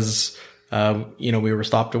because we were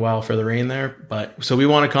stopped a while for the rain there. But so we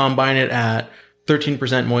want to combine it at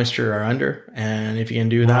 13% moisture or under, and if you can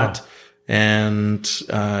do that, and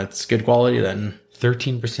it's good quality, then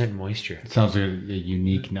 13% moisture. Sounds like a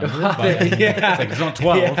unique number. But Yeah. It's like it's not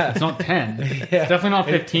 12. Yeah. It's not 10. It's definitely not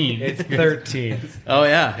 15. It's 13. oh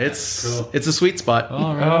yeah, it's a sweet spot.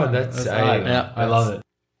 All right. Oh, that's yeah, I love it.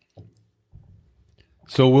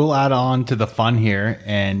 So we'll add on to the fun here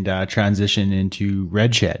and transition into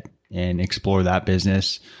Red Shed and explore that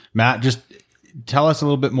business. Matt, just tell us a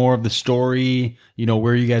little bit more of the story,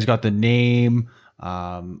 where you guys got the name,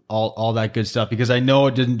 all that good stuff, because I know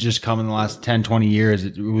it didn't just come in the last 10, 20 years.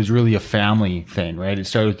 It was really a family thing, right? It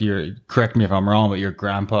started with correct me if I'm wrong, but your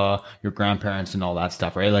grandpa, your grandparents and all that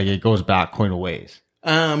stuff, right? Like it goes back quite a ways.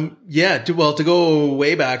 To go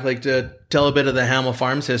way back, like to tell a bit of the Hamel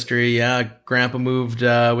Farms history. Yeah, Grandpa moved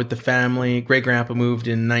with the family. Great Grandpa moved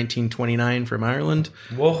in 1929 from Ireland.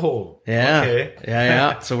 Whoa. Yeah, Okay.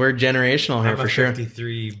 yeah. So we're generational here I'm for a sure.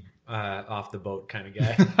 53 off the boat kind of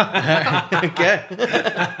guy.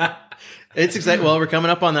 Okay. It's exciting. Well, we're coming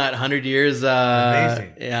up on that 100 years.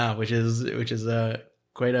 Amazing. Yeah, which is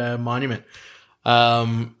quite a monument.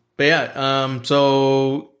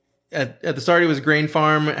 So at the start, it was a grain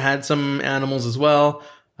farm. It had some animals as well.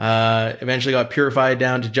 Eventually got purified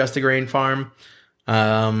down to just a grain farm.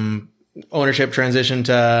 Ownership transitioned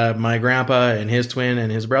to my grandpa and his twin and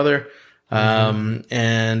his brother.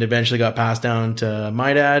 And eventually got passed down to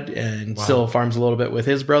my dad and still farms a little bit with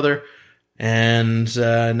his brother. And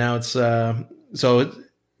now it's so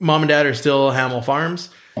mom and dad are still Hamel Farms,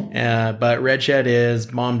 but Red Shed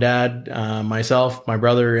is mom, dad, myself, my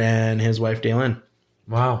brother, and his wife Daylin.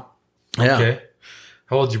 Wow. Yeah. Okay.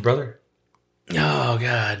 How old's your brother? Oh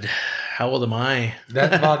God, how old am I?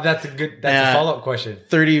 That's a follow-up question.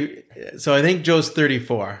 30. So I think Joe's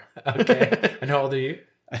 34. Okay. And how old are you?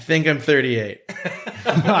 I think I'm 38.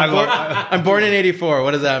 I'm born in 84.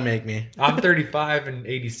 What does that make me? I'm 35 and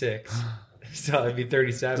 86. So I'd be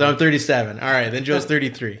 37. So I'm 37. All right, then Joe's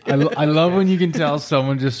 33. I love when you can tell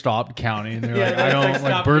someone just stopped counting. They're Yeah, like, I it's don't like,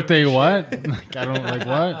 like stop birthday giving what? Like, I don't like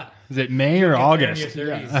what? Is it May or August? In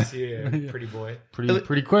your 30s. Yeah. Pretty boy.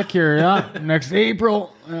 Pretty quick here, yeah. Next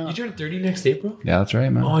April. Yeah. You turn 30 next April? Yeah, that's right,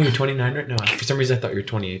 man. Oh, you're 29 right now. For some reason, I thought you were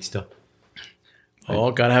 28 still.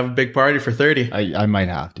 Oh, gotta have a big party for 30. I might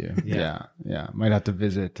have to. Yeah. Might have to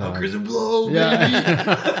visit. and blow.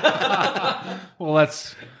 Yeah. Well,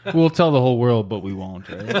 we'll tell the whole world, but we won't,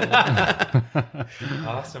 right?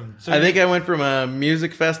 Awesome. So I think I went from a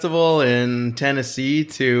music festival in Tennessee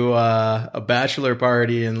to a bachelor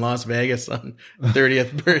party in Las Vegas on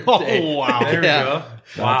 30th birthday. Oh, wow. there we Yeah. go.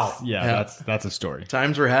 Wow. That's a story.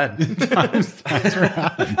 Times were had.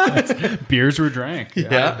 Beers were drank. I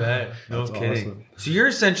Yeah. bet. No kidding. awesome. So you're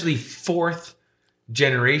essentially 4th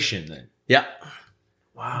generation then. Yeah.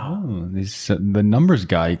 Wow. Oh, the numbers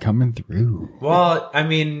guy coming through. Well, I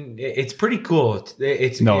mean, it's pretty cool.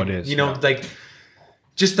 It is. You know, like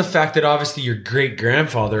just the fact that obviously your great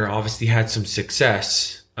grandfather obviously had some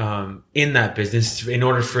success in that business. In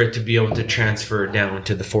order for it to be able to transfer down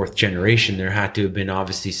to the 4th generation, there had to have been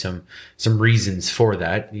obviously some reasons for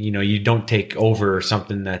that. You know, you don't take over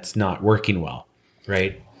something that's not working well,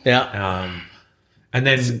 right? Yeah. And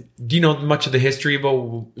then, do you know much of the history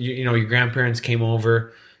about, your grandparents came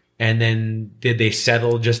over And then did they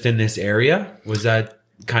settle just in this area? Was that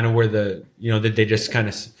kind of where did they just kind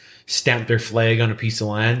of stamp their flag on a piece of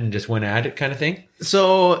land and just went at it kind of thing?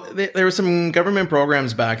 So there were some government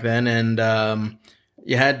programs back then, and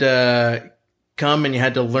you had to come and you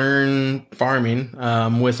had to learn farming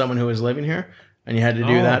with someone who was living here, and you had to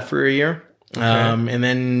do that for a year. Okay. And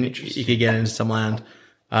then you could get into some land.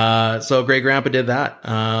 So great grandpa did that.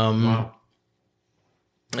 Wow.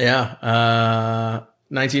 Yeah.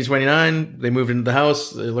 1929, they moved into the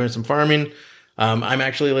house. They learned some farming. I'm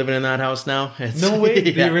actually living in that house now. No way.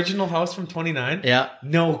 Yeah. The original house from 29? Yeah.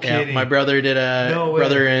 No kidding. Yeah. My brother did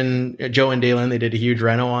brother and Joe and Dalen, they did a huge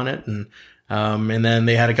reno on it. And then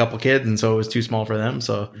they had a couple kids, and so it was too small for them.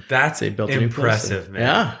 So that's they built a new place. impressive, man.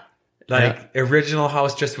 Yeah. Original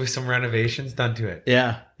house just with some renovations done to it.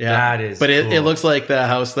 Yeah. That is But cool. it looks like the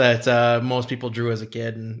house that most people drew as a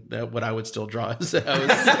kid, and what I would still draw as a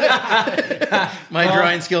house. My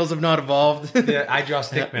drawing skills have not evolved. Yeah, I draw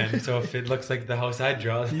stickman, so if it looks like the house I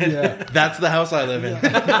draw, That's the house I live in.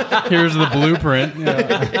 Here's the blueprint.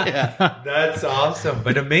 Yeah. that's awesome.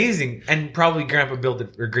 But amazing. And probably grandpa built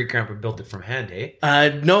it, or great grandpa built it from hand, eh?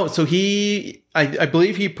 No, so I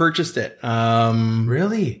believe he purchased it.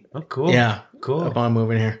 Really? Oh, cool. Yeah. Cool. Upon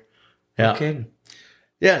moving here. Yeah. Okay.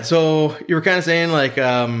 Yeah. So you were kind of saying like,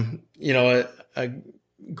 a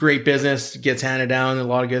great business gets handed down, a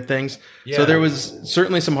lot of good things. Yeah. So there was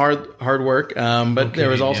certainly some hard work. But there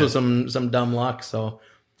was also yeah. some dumb luck. So,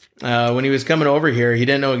 when he was coming over here, he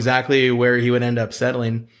didn't know exactly where he would end up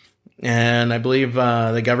settling. And I believe,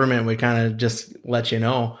 the government would kind of just let you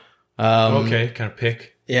know. Okay. Kind of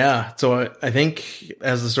pick. Yeah. So I think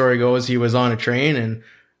as the story goes, he was on a train and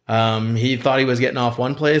he thought he was getting off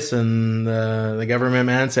one place, and the government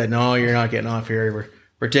man said, "No, you're not getting off here.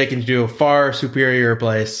 We're taking you to a far superior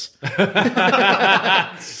place."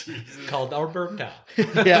 Called Alberta.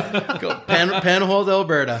 Yeah. Go Penhold,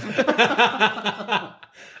 Alberta.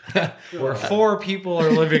 Where 4 people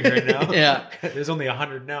are living right now. Yeah. There's only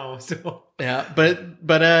 100 now, so. Yeah.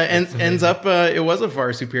 But ends up, it was a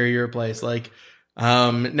far superior place. Like,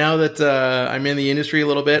 now that, I'm in the industry a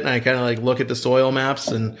little bit, and I kind of like look at the soil maps,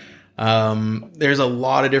 and, there's a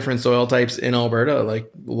lot of different soil types in Alberta.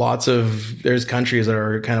 Like there's countries that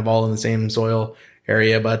are kind of all in the same soil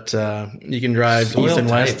area, but, you can drive Soil east and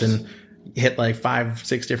west types. and hit like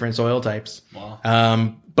 5-6 different soil types.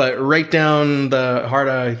 Wow. But right down the heart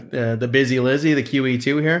of the Busy Lizzie, the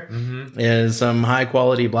QE2 here, is some high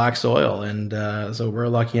quality black soil. And so we're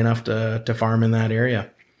lucky enough to farm in that area.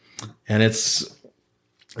 And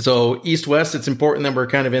so east-west, it's important that we're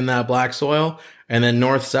kind of in that black soil. And then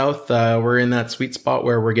north-south, we're in that sweet spot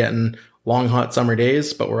where we're getting long, hot summer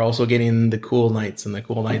days, but we're also getting the cool nights. And the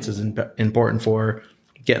cool nights is important for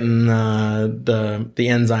getting the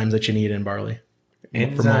enzymes that you need in barley.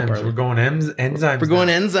 Enzymes. We're going enzymes. We're going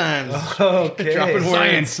enzymes. Okay. Dropping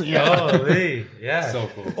Science. words. Yeah. Holy. Yeah. So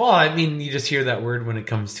cool. Well, I mean, you just hear that word when it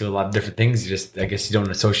comes to a lot of different things. I guess you don't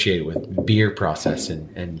associate it with beer process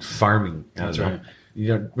and farming. That's right. You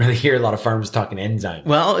don't really hear a lot of farmers talking enzyme.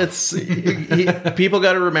 Well, people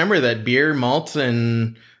got to remember that beer, malt,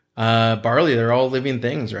 and barley, they're all living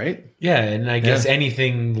things, right? Yeah, and I guess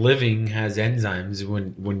anything living has enzymes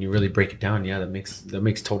when you really break it down. Yeah, that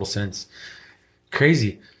makes total sense.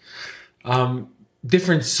 Crazy.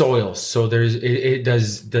 Different soils. So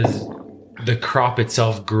does the crop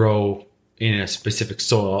itself grow in a specific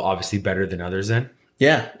soil obviously better than others then?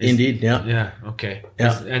 Yeah, indeed. Yeah. Yeah. Okay.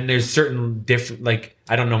 Yeah. And there's certain different, like,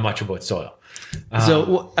 I don't know much about soil.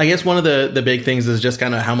 So I guess one of the big things is just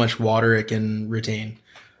kind of how much water it can retain.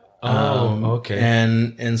 Okay.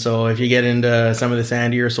 And so if you get into some of the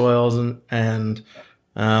sandier soils and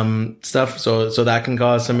stuff, so that can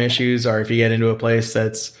cause some issues. Or if you get into a place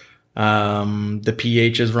that's the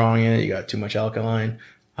pH is wrong in it, you got too much alkaline,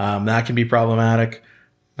 that can be problematic.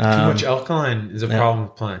 Too much alkaline is a problem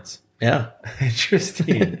with plants. Yeah.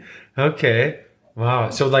 Interesting. Okay. Wow.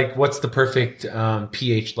 So, like, what's the perfect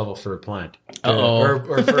pH level for a plant? Or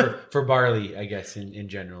for barley, I guess, in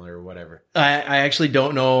general, or whatever. I actually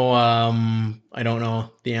don't know. I don't know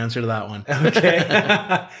the answer to that one.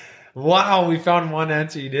 Okay. Wow, we found one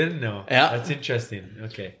answer you didn't know. Yeah. That's interesting.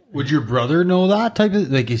 Okay. Would your brother know that type of,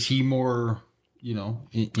 like, is he more,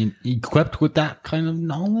 equipped with that kind of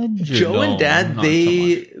knowledge? Joe and Dad, not so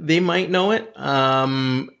much? they might know it.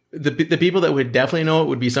 The people that would definitely know it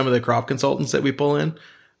would be some of the crop consultants that we pull in.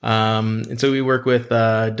 And so we work with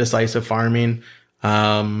Decisive Farming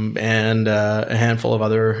and a handful of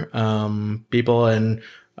other people. And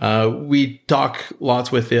we talk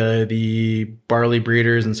lots with the barley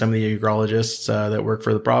breeders and some of the agrologists that work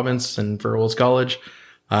for the province and for Olds College.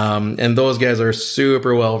 And those guys are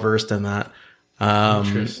super well versed in that.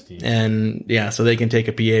 Interesting. And yeah, so they can take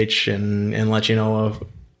a pH and let you know of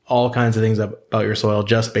all kinds of things about your soil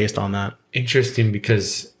just based on that. Interesting,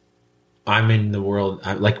 because I'm in the world,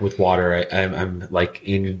 like with water, I'm like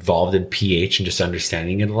involved in pH and just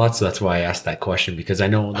understanding it a lot. So that's why I asked that question, because I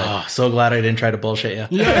know that. Oh, so glad I didn't try to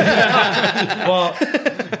bullshit you. Well,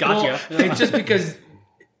 Gotcha. It's just because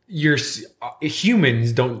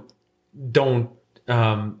humans don't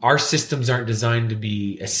our systems aren't designed to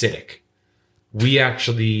be acidic. We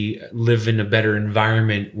actually live in a better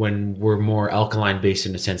environment when we're more alkaline based,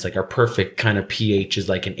 in a sense. Like our perfect kind of pH is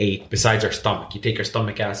like an 8, besides our stomach. You take our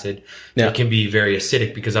stomach acid, it can be very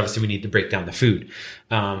acidic because obviously we need to break down the food.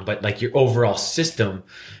 But like your overall system,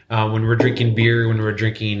 when we're drinking beer, when we're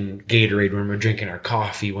drinking Gatorade, when we're drinking our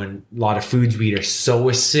coffee, when a lot of foods we eat are so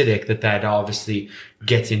acidic that obviously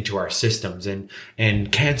gets into our systems,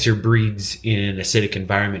 and cancer breeds in an acidic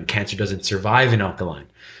environment. Cancer doesn't survive in alkaline.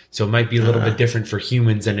 So it might be a little bit different for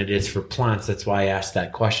humans than it is for plants. That's why I asked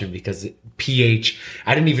that question, because pH,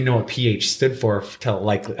 I didn't even know what pH stood for till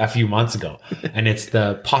like a few months ago. And it's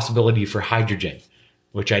the possibility for hydrogen,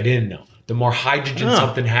 which I didn't know. The more hydrogen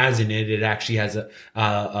something has in it, it actually has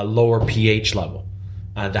a lower pH level.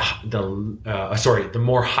 The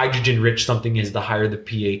more hydrogen rich something is, the higher the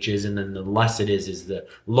pH is, and then the less it is the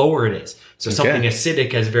lower it is. So something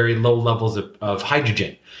acidic has very low levels of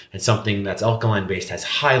hydrogen, and something that's alkaline based has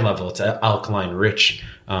high level. It's alkaline rich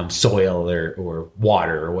soil or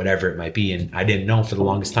water or whatever it might be. And I didn't know for the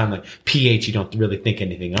longest time, like pH, you don't really think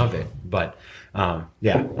anything of it, but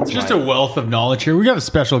it's just a wealth of knowledge here. We got a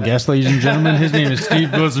special guest, ladies and gentlemen. His name is Steve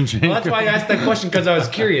Blazonczynko. Well, that's why I asked that question, because I was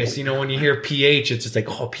curious. You know, when you hear pH, it's just like,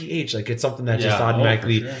 oh, pH, like it's something that just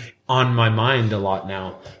automatically on my mind a lot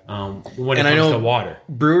now. When it comes to water,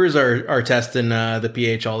 brewers are testing the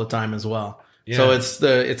pH all the time as well. Yeah. So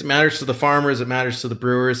it matters to the farmers, it matters to the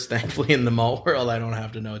brewers. Thankfully, in the malt world, I don't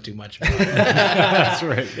have to know too much about it. That's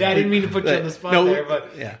right. Yeah, I didn't mean to put you on the spot there,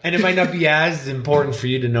 but and it might not be as important for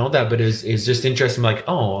you to know that, but it's just interesting. Like,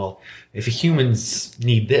 oh, well, if humans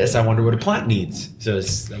need this, I wonder what a plant needs. So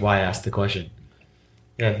it's why I asked the question.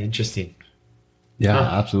 Yeah, interesting. Yeah,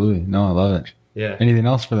 absolutely. No, I love it. Yeah. Anything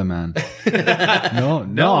else for the man?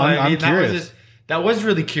 No. I'm curious. That was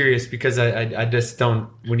really curious, because I just don't,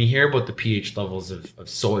 when you hear about the pH levels of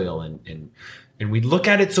soil and we look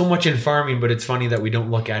at it so much in farming, but it's funny that we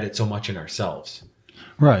don't look at it so much in ourselves.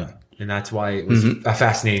 Right. And that's why it was a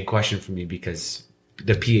fascinating question for me, because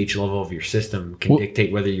the pH level of your system can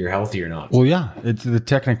dictate whether you're healthy or not. Well, yeah, it's the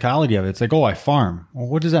technicality of it. It's like, oh, I farm. Well,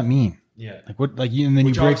 what does that mean? Yeah. Like what? Like and then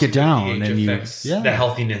you break it down, and then affects the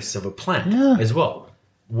healthiness of a plant as well.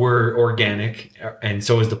 We're organic, and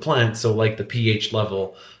so is the plant. So like the pH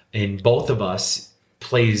level in both of us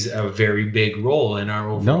plays a very big role in our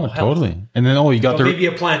overall health. Totally. And then you got maybe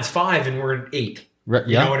a plant's 5 and we're an 8. Right,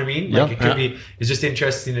 you know what I mean? Like it could be. It's just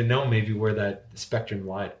interesting to know maybe where that spectrum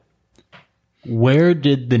lied. Where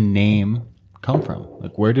did the name come from?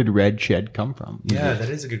 Like, where did Red Shed come from? Yeah, that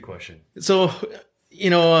is a good question. So,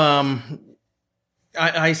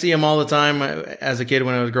 I see them all the time. As a kid,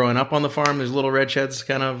 when I was growing up on the farm, there's little red sheds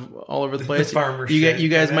kind of all over the place. The farmer shed. You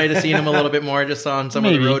guys might have seen them a little bit more just on some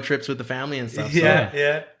of the road trips with the family and stuff.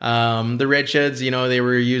 Yeah. The red sheds, they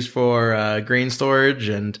were used for grain storage,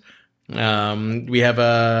 and we have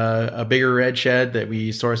a bigger red shed that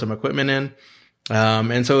we store some equipment in.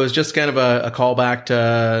 And so it was just kind of a callback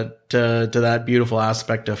to that beautiful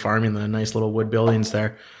aspect of farming, the nice little wood buildings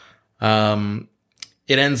there.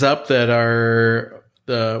 It ends up that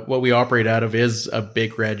what we operate out of is a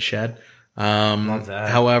big red shed. Love that.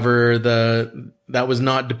 However, that was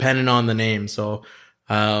not dependent on the name. So,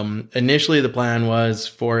 initially the plan was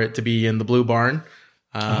for it to be in the Blue Barn.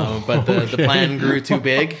 But the plan grew too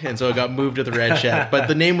big, and so it got moved to the Red Shed. But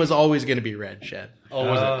the name was always going to be Red Shed. Oh,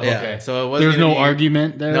 was it? Yeah. Okay. So it was. There's no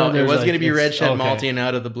argument there. No, it was going to be Red Shed malting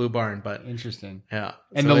out of the Blue Barn. But interesting. Yeah.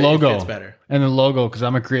 And so the logo. It fits better. And the logo, because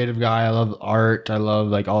I'm a creative guy. I love art. I love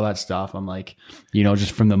like all that stuff. I'm like,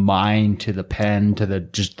 just from the mind to the pen to the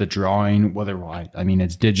drawing. I mean,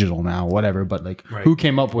 it's digital now, whatever. But like, who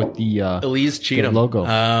came up with the Elise Cheatham logo?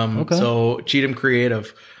 So Cheatham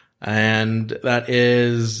Creative. And that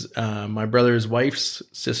is my brother's wife's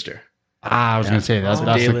sister. I was going to say that's the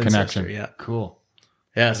connection. Sister, yeah, cool.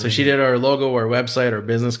 Yeah, so she did our logo, our website, our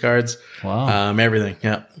business cards, everything.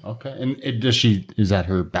 Yeah. Okay, and is that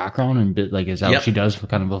her background and is that what she does for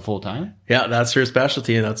kind of a full time? Yeah, that's her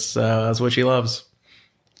specialty. That's what she loves.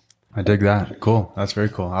 I dig that. Cool. That's very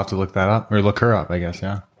cool. I'll have to look that up or look her up, I guess.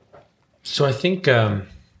 Yeah. So I think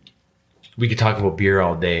we could talk about beer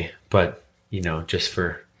all day, but just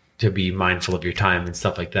to be mindful of your time and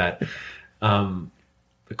stuff like that.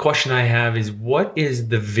 The question I have is, what is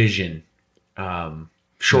the vision,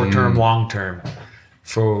 short term, long term,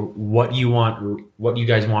 for what you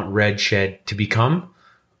guys want Red Shed to become?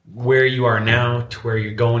 Where you are now to where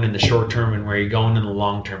you're going in the short term and where you're going in the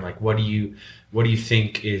long term. Like, what do you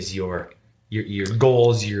think is your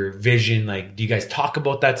goals, your vision? Like, do you guys talk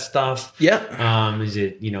about that stuff? Yeah. Is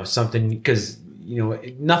it, something, because,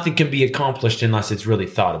 nothing can be accomplished unless it's really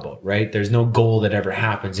thought about, right? There's no goal that ever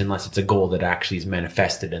happens unless it's a goal that actually is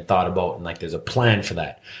manifested and thought about. And like, there's a plan for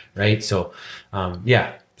that. Right. So,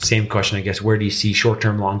 same question, I guess. Where do you see short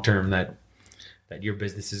term, long term that your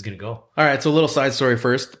business is going to go? All right. So a little side story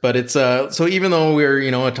first, but it's, so even though we're,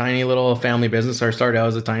 a tiny little family business, our start out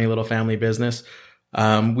as a tiny little family business,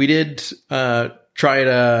 we did, try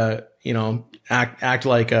to, act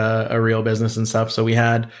like a real business and stuff. So we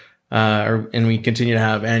had, and we continue to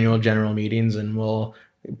have annual general meetings, and we'll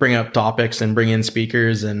bring up topics and bring in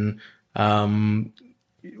speakers and,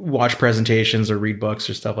 watch presentations or read books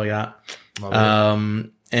or stuff like that.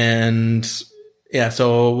 And yeah,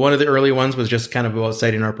 so one of the early ones was just kind of about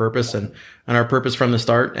citing our purpose, and our purpose from the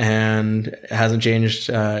start, and it hasn't changed,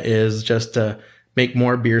 is just to make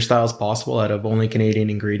more beer styles possible out of only Canadian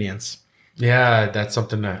ingredients. Yeah, that's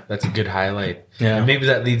something that's a good highlight. Yeah. And maybe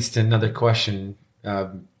that leads to another question.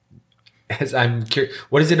 As I'm curious,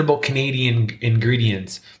 what is it about Canadian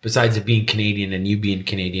ingredients, besides it being Canadian and you being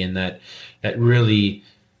Canadian, that really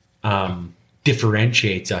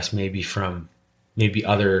differentiates us maybe from maybe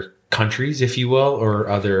other countries, if you will, or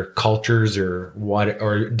other cultures,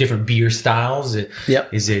 or different beer styles?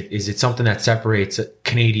 Yep. Is it something that separates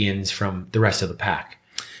Canadians from the rest of the pack?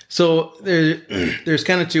 So there's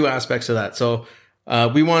kind of two aspects of that. So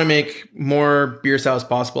we want to make more beer styles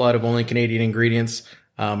possible out of only Canadian ingredients,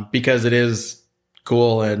 because it is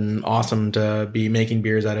cool and awesome to be making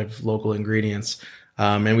beers out of local ingredients.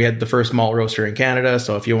 And we had the first malt roaster in Canada.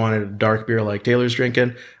 So if you wanted a dark beer like Taylor's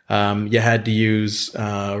drinking, you had to use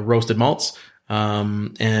roasted malts.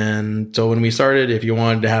 And so when we started, if you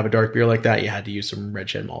wanted to have a dark beer like that, you had to use some Red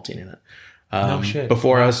Shed malting in it. No shit.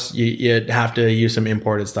 Before us, you'd have to use some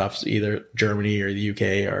imported stuff, either Germany or the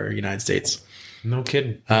UK or United States. No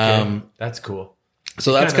kidding. Okay. That's cool.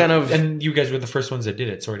 So that's kind of, and you guys were the first ones that did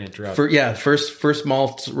it. Sorry to interrupt. First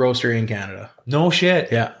malt roaster in Canada. No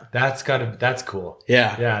shit. Yeah, that's cool.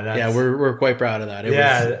 Yeah. We're quite proud of that.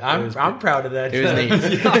 I'm proud of that. It was neat.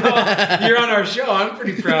 You're on our show. I'm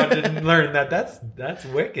pretty proud to learn that. That's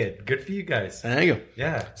wicked. Good for you guys. There you go.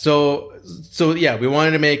 Yeah. So yeah, we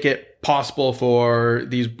wanted to make it possible for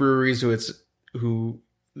these breweries who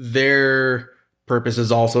their purpose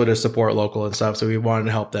is also to support local and stuff. So we wanted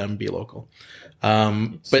to help them be local.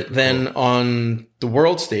 But then on the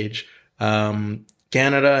world stage, Canada,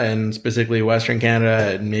 and specifically Western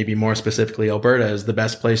Canada, and maybe more specifically Alberta, is the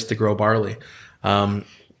best place to grow barley. And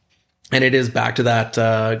it is back to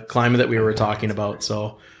that climate that we were talking about.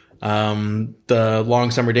 So the long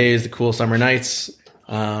summer days, the cool summer nights,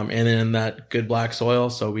 and then that good black soil.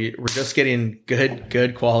 So we're just getting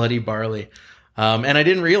good quality barley. And I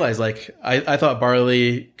didn't realize, I thought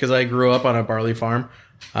barley, because I grew up on a barley farm.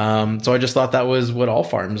 So I just thought that was what all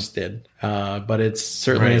farms did. But it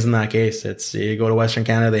certainly isn't that case. You go to Western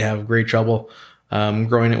Canada, they have great trouble,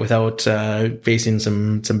 growing it without, facing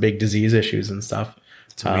some big disease issues and stuff.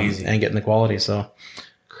 It's amazing. And getting the quality. So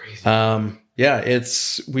crazy.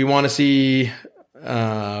 We want to see,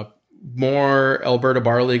 more Alberta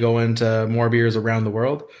barley go into more beers around the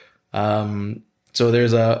world. So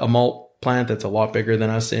there's a malt plant that's a lot bigger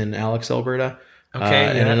than us in Alex, Alberta.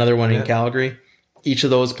 And another one in Calgary. Each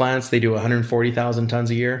of those plants, they do 140,000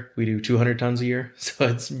 tons a year. We do 200 tons a year. So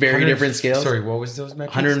it's very different scales. Sorry, what was those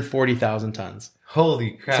metrics? 140,000 tons.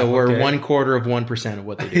 Holy crap. So we're 1/4% of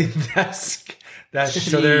what they do. that's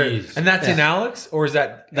so there, and that's in Alex, or is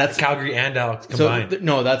that's Calgary and Alex combined? So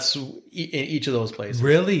no, that's in each of those places.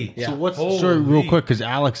 Really? Yeah. So what's real quick, because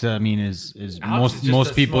Alex, I mean, is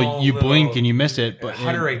most people, you blink and you miss it, but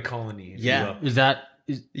Hutterite colony. Yeah. Is that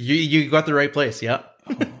you got the right place? Yeah.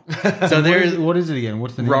 So there's what is it again?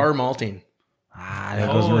 What's the name? Rahr Malting. That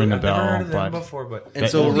doesn't ring a bell. I've never heard of them before, but and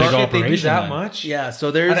so they do that much. Yeah.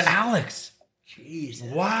 So there's Alex. Jeez.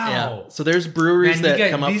 Wow. Yeah. So there's breweries that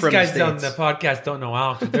come up from the States. These guys on the podcast don't know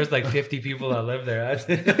Alex. There's like 50 people that live there. It's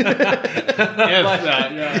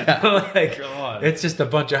just a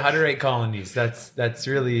bunch of Hutterite colonies. That's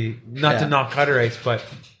really not to knock Hutterites, but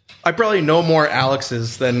I probably know more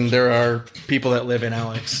Alexes than there are people that live in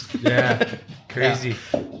Alex. Yeah. Crazy.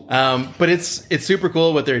 But it's super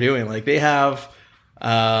cool what they're doing. Like they have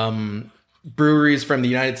breweries from the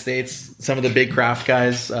United States, some of the big craft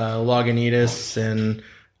guys, Lagunitas and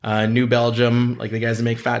New Belgium, like the guys that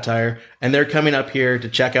make Fat Tire, and they're coming up here to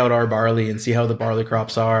check out our barley and see how the barley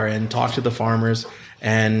crops are and talk to the farmers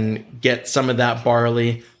and get some of that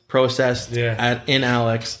barley processed in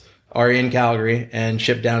Alex or in Calgary and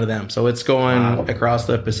shipped down to them. So it's going across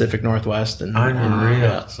the Pacific Northwest. And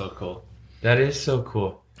unreal. So cool. That is so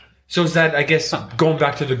cool. So is that, I guess, going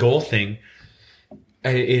back to the goal thing,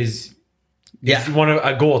 is one of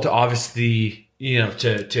a goal to obviously,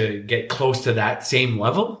 to get close to that same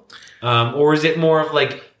level? Or is it more of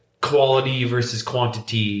like quality versus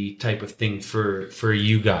quantity type of thing for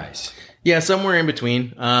you guys? Yeah, somewhere in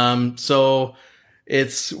between. So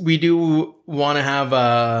we do want to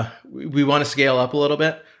have we want to scale up a little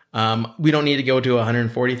bit. We don't need to go to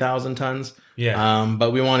 140,000 tons. Yeah.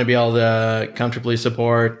 But we want to be able to comfortably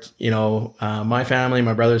support, my family,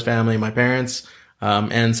 my brother's family, my parents,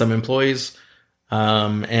 and some employees.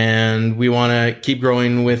 And we want to keep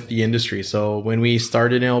growing with the industry. So when we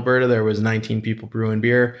started in Alberta, there was 19 people brewing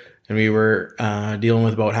beer, and we were dealing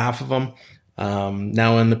with about half of them.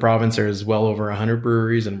 Now in the province, there's well over 100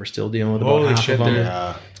 breweries, and we're still dealing with about half of them.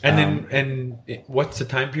 Yeah. And what's the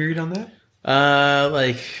time period on that?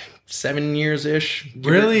 Like 7 years ish.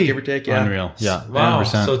 Really? Give or take. Yeah. Unreal. Yeah. Wow.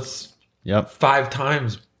 100%. So it's 5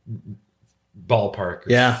 times ballpark.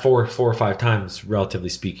 Yeah. 4 or 5 times, relatively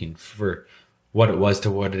speaking, for what it was to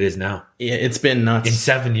what it is now. Yeah, it's been nuts. In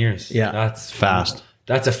 7 years. Yeah. That's fast.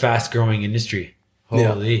 That's a fast growing industry.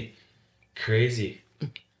 Holy. Crazy.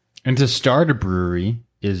 And to start a brewery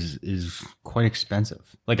is quite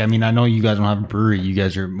expensive. Like, I mean, I know you guys don't have a brewery. You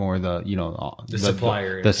guys are more the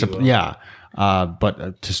supplier.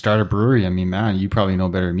 But to start a brewery, I mean, man, you probably know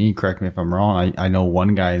better than me. Correct me if I'm wrong. I know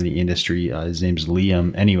one guy in the industry. His name's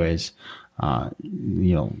Liam. Anyways,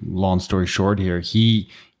 long story short here,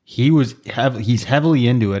 he's heavily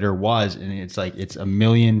into it, or was, and it's like it's $1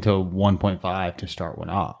 million to 1.5 to start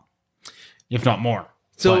one up, if not more.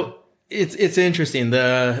 So it's interesting,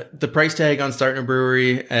 the price tag on starting a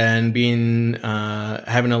brewery and being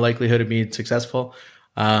having a likelihood of being successful.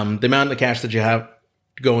 The amount of cash that you have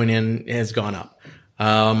going in has gone up.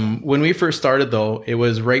 When we first started, though, it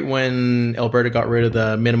was right when Alberta got rid of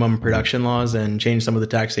the minimum production laws and changed some of the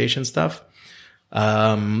taxation stuff.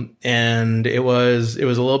 And it was a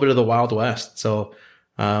little bit of the Wild West. So,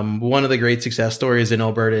 one of the great success stories in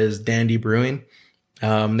Alberta is Dandy Brewing.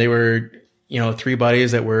 They were, 3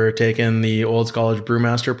 buddies that were taking the Olds College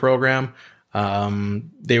Brewmaster program.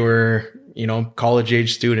 They were, college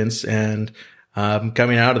age students, and,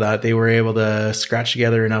 coming out of that, they were able to scratch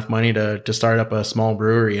together enough money to start up a small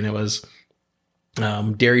brewery. And it was,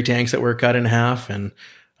 dairy tanks that were cut in half, and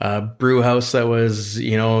brew house that was,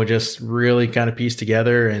 just really kind of pieced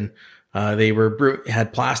together. And they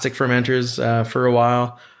had plastic fermenters for a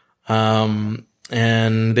while.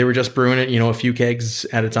 And they were just brewing it, a few kegs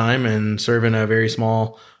at a time and serving a very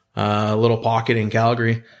small little pocket in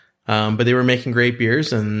Calgary. But they were making great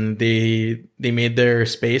beers, and they made their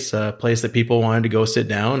space a place that people wanted to go sit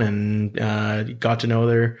down and got to know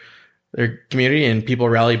their community, and people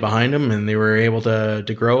rallied behind them, and they were able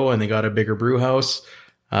to grow, and they got a bigger brew house.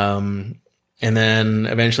 And then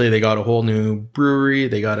eventually they got a whole new brewery.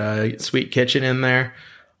 They got a sweet kitchen in there.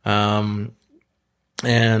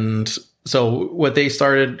 And so what they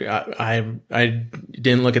started, I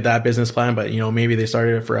didn't look at that business plan, but maybe they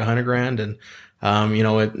started it for $100,000,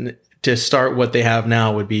 and to start what they have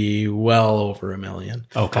now would be well over $1 million.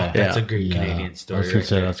 Okay. That's a great Canadian story. I was gonna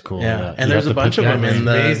say that's cool. Yeah. And there's a bunch of them in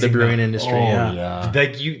the brewing industry.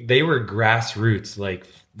 Like they were grassroots, like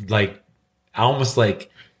almost like,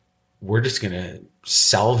 we're just going to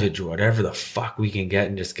salvage whatever the fuck we can get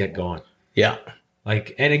and just get going. Yeah.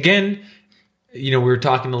 Like, and again, we were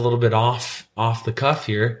talking a little bit off the cuff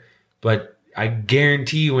here, but I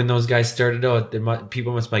guarantee you when those guys started out,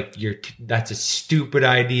 people must be like, that's a stupid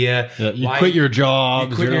idea. Yeah, you quit your job.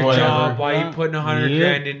 You quit your job. Why are you putting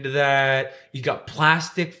 $100,000 into that? You got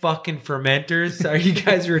plastic fucking fermenters. Are you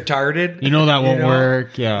guys retarded? That won't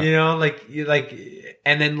work. Yeah.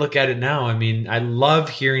 And then look at it now. I mean, I love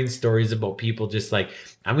hearing stories about people just like,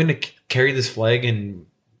 I'm going to carry this flag and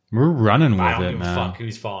we're running with I don't it, give man. a fuck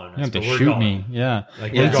who's following us. You have to but we're shoot going. me. Yeah.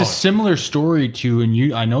 It's a similar story to,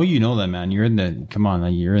 and I know you know that, man. You're in the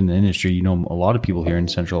industry. You know a lot of people here in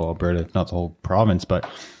central Alberta, if not the whole province, but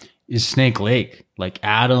is Snake Lake. Like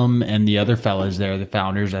Adam and the other fellas there, the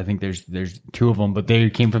founders, I think there's 2 of them, but they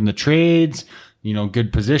came from the trades,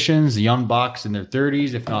 good positions, the young bucks in their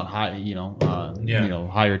 30s, if not high,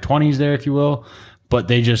 higher 20s there, if you will. But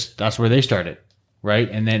that's where they started. Right.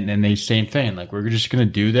 And then they same thing. Like, we're just going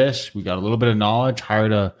to do this. We got a little bit of knowledge,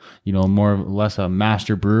 hired a, more or less a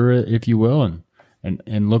master brewer, if you will.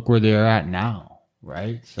 And look where they're at now.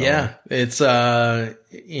 right? So, Yeah, it's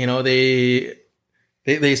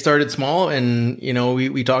they started small, and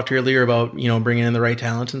we talked earlier about bringing in the right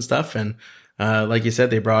talent and stuff, and like you said,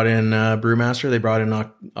 they brought in Brewmaster, they brought in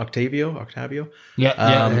Octavio,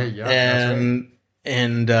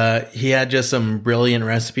 and he had just some brilliant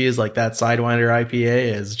recipes. Like that Sidewinder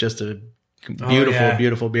IPA is just a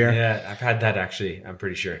beautiful beer. Yeah, I've had that actually. I'm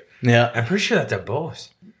pretty sure. Yeah, I'm pretty sure that's at Bose.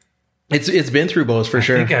 It's been through Bose for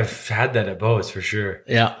sure. I think I've had that at Bose for sure.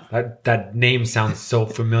 Yeah, that name sounds so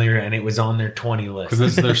familiar, and it was on their 20 list. Because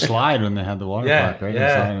it's their slide when they had the water park, right?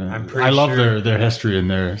 Yeah, I love their history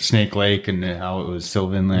and their Snake Lake and how it was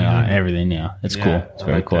Sylvan, everything. Yeah, it's cool. It's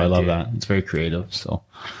very cool. I love that. It's very creative. So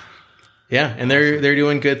yeah, and they're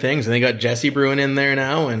doing good things, and they got Jesse brewing in there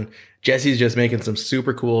now, and Jesse's just making some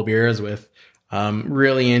super cool beers with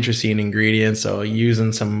really interesting ingredients. So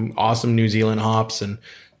using some awesome New Zealand hops and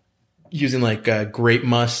using like grape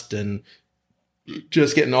must and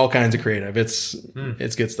just getting all kinds of creative. It's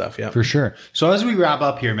good stuff. Yeah, for sure. So as we wrap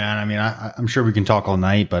up here, man, I mean, I'm sure we can talk all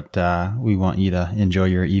night, but we want you to enjoy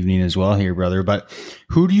your evening as well here, brother. But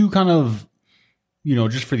who do you kind of,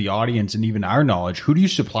 just for the audience and even our knowledge, who do you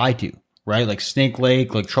supply to? Right? Like Snake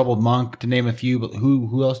Lake, like Troubled Monk, to name a few, but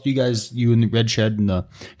who else do you in the Red Shed and the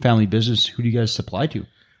family business, who do you guys supply to?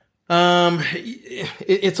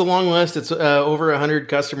 It's a long list. It's over 100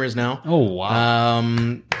 customers now. Oh, wow.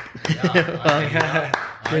 Good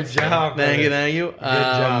job. Thank you. Good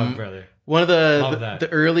job, brother. One of the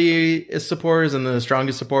early supporters and the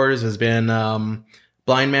strongest supporters has been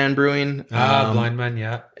Blind Man Brewing. Blind Man,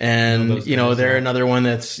 yeah. And, they're another one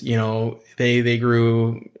that's, they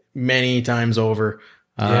grew many times over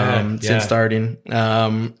since starting.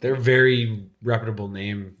 They're very reputable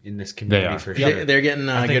name in this community for sure. They're getting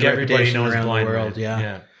a good reputation around the world.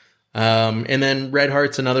 Yeah. And then Red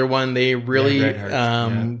Heart's another one. They really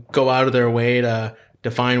go out of their way to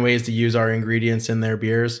find ways to use our ingredients in their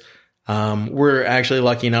beers. We're actually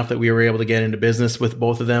lucky enough that we were able to get into business with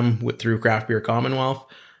both of them through Craft Beer Commonwealth.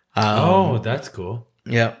 That's cool.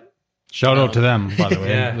 Yeah. Shout out to them, by the way.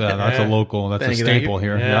 That's a local, that's a staple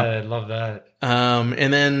here. Yeah, I love that.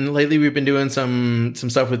 And then lately we've been doing some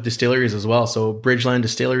stuff with distilleries as well. So Bridgeland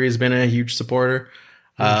Distillery has been a huge supporter.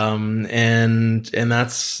 And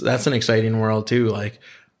that's an exciting world too. Like,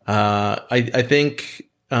 I think,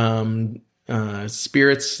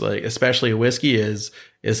 spirits, like especially whiskey is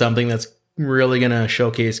something that's really going to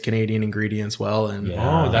showcase Canadian ingredients well and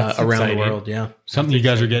that's around exciting. the world. Yeah. Something you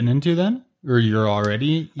guys are getting into then? Or you're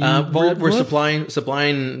already we're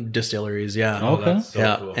supplying distilleries. Yeah. Okay. That's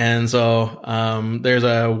so cool. And so, there's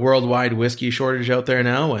a worldwide whiskey shortage out there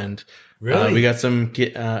now. And really, we got some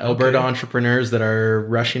Alberta entrepreneurs that are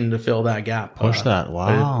rushing to fill that gap. Push that.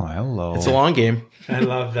 Wow. Hello. It's a long game. I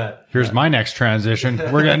love that. Here's my next transition.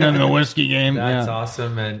 We're getting into the whiskey game. That's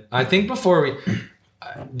awesome. And I think before we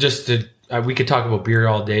we could talk about beer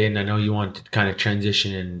all day, and I know you want to kind of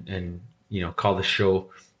transition and call the show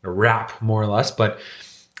a wrap more or less, but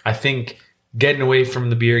I think getting away from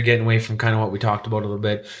the beer, getting away from kind of what we talked about a little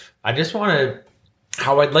bit, I just want to,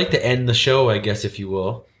 how I'd like to end the show, I guess, if you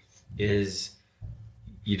will, is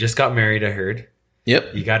you just got married, I heard.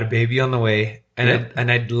 Yep. You got a baby on the way. And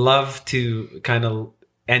I'd love to kind of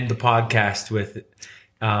end the podcast with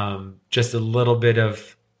just a little bit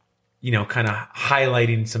of, kind of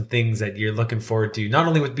highlighting some things that you're looking forward to, not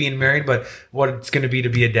only with being married, but what it's going to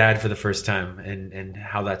be a dad for the first time, and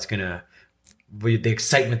how that's going to, the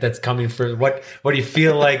excitement that's coming for what do you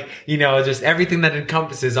feel like, just everything that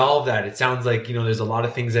encompasses all of that. It sounds like, there's a lot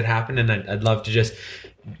of things that happen, and I'd love to just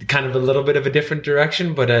kind of a little bit of a different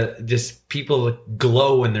direction, but just people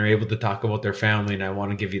glow when they're able to talk about their family. And I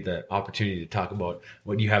want to give you the opportunity to talk about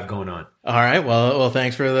what you have going on. All right. Well,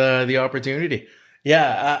 thanks for the opportunity.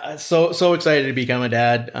 Yeah, so excited to become a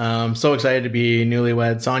dad. So excited to be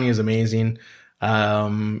newlywed. Sonia's amazing.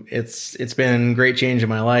 It's been a great change in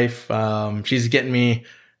my life. She's getting me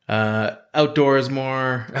outdoors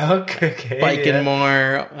more, biking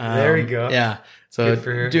more. There we go. Yeah, so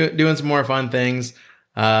doing some more fun things.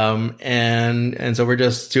 And so we're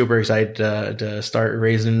just super excited to start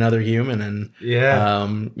raising another human, and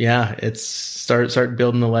it's start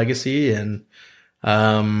building the legacy, and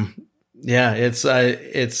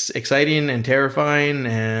it's exciting and terrifying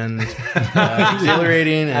and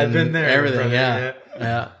exhilarating. And I've been there, everything. Brother.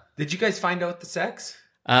 Yeah. Did you guys find out the sex?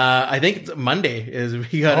 I think it's Monday is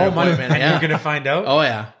we got an appointment. And you're gonna find out. Oh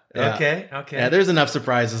yeah. Okay. Yeah, there's enough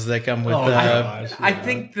surprises that come with. I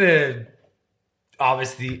think the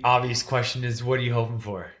obvious question is, what are you hoping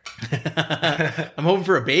for? I'm hoping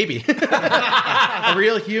for a baby, a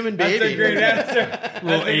real human baby. That's a great answer.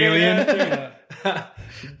 Little alien.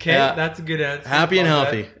 Okay, that's a good answer. Happy and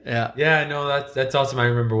Love healthy. that. Yeah, no, that's awesome. I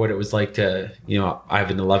remember what it was like to, I have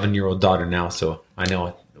an 11-year-old daughter now, so I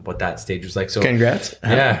know what that stage was like. So congrats.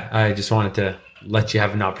 Yeah, I just wanted to let you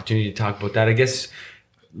have an opportunity to talk about that. I guess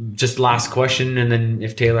just last question, and then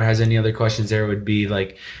if Taylor has any other questions, there would be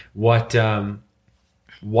like, what's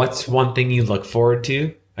one thing you look forward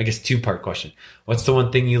to? I guess 2-part question. What's the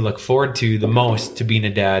one thing you look forward to the most to being a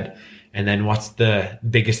dad? And then what's the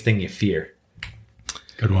biggest thing you fear?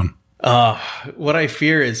 Good one. What I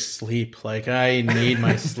fear is sleep. Like, I need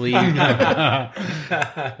my sleep. Yeah,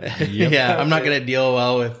 I'm not going to deal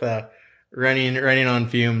well with running on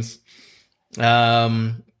fumes. But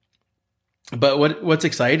what's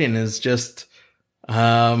exciting is just,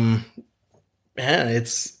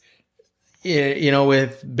 it's,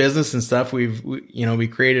 with business and stuff, we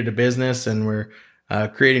created a business and we're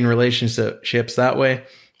creating relationships that way,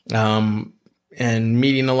 and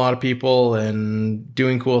meeting a lot of people and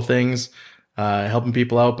doing cool things, helping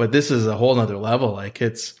people out. But this is a whole nother level. Like,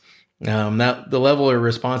 it's that the level of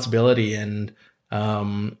responsibility, and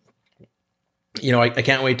I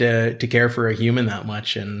can't wait to care for a human that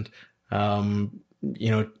much, and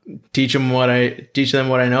teach them what I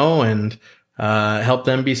know, and help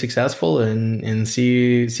them be successful and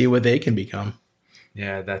see what they can become.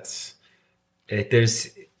 Yeah, that's it.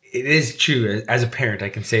 It is true. As a parent, I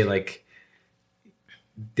can say, like,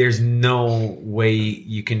 there's no way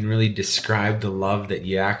you can really describe the love that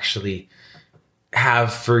you actually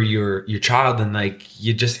have for your child, and like,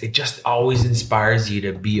 it just always inspires you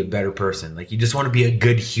to be a better person. Like, you just want to be a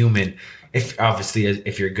good human. If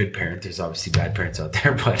you're a good parent, there's obviously bad parents out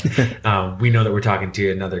there, but we know that we're talking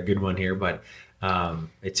to another good one here. But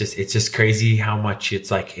it's just crazy how much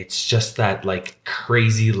it's just that, like,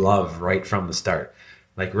 crazy love right from the start.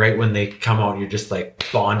 Like, right when they come out, you're just like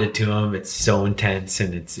bonded to them. It's so intense,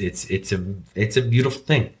 and it's a beautiful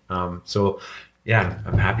thing. So yeah,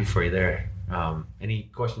 I'm happy for you there. Any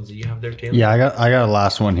questions that you have there, Taylor? Yeah, I got a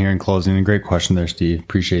last one here in closing. A great question there, Steve.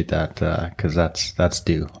 Appreciate that, because that's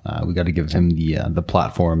due. We got to give him the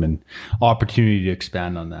platform and opportunity to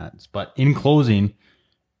expand on that. But in closing,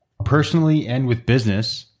 personally and with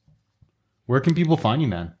business, where can people find you,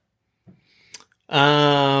 man?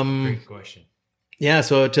 Great question. Yeah,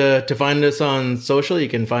 so to find us on social, you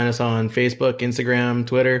can find us on Facebook, Instagram,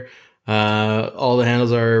 Twitter. All the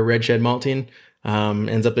handles are Red Shed Malting.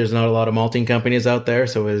 Ends up there's not a lot of malting companies out there,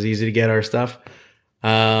 so it was easy to get our stuff.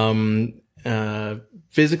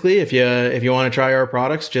 Physically, if you want to try our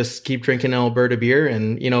products, just keep drinking Alberta beer,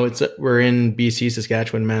 and we're in BC,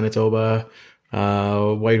 Saskatchewan, Manitoba,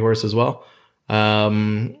 Whitehorse as well.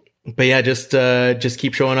 But yeah, just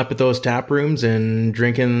keep showing up at those tap rooms and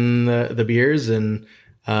drinking the beers, and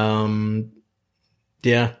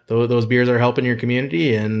those beers are helping your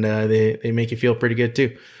community, and they make you feel pretty good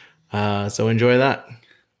too. So enjoy that.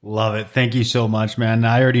 Love it. Thank you so much, man.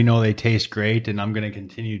 I already know they taste great, and I'm going to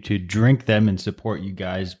continue to drink them and support you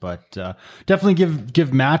guys. But definitely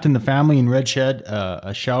give Matt and the family in Red Shed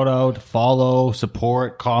a shout out, follow,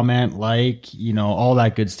 support, comment, like, all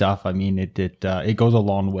that good stuff. I mean, it goes a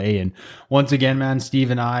long way. And once again, man, Steve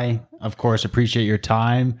and I, of course, appreciate your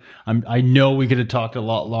time. I know we could have talked a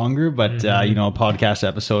lot longer, but a podcast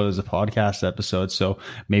episode is a podcast episode, so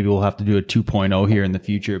maybe we'll have to do a 2.0 here in the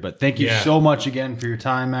future. But thank you so much again for your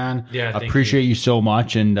time, man. Yeah, appreciate you so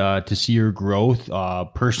much, and to see your growth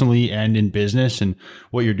personally and in business, and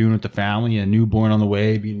what you're doing with the family, a newborn on the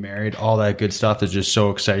way, being married, all that good stuff is just so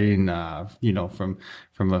exciting.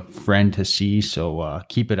 From a friend to see. So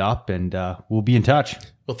keep it up, and we'll be in touch.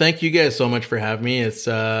 Well, thank you guys so much for having me. It's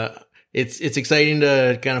exciting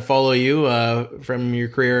to kind of follow you from your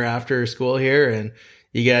career after school here, and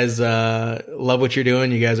you guys love what you're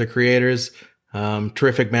doing. You guys are creators,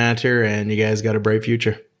 terrific banter, and you guys got a bright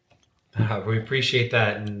future. We appreciate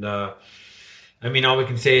that, and all we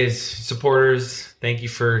can say is, supporters, thank you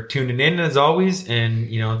for tuning in as always. And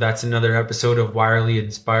that's another episode of Wirely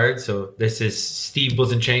Inspired. So this is Steve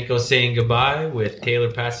Blazenchenko saying goodbye, with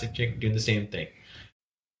Taylor Pasichenko doing the same thing.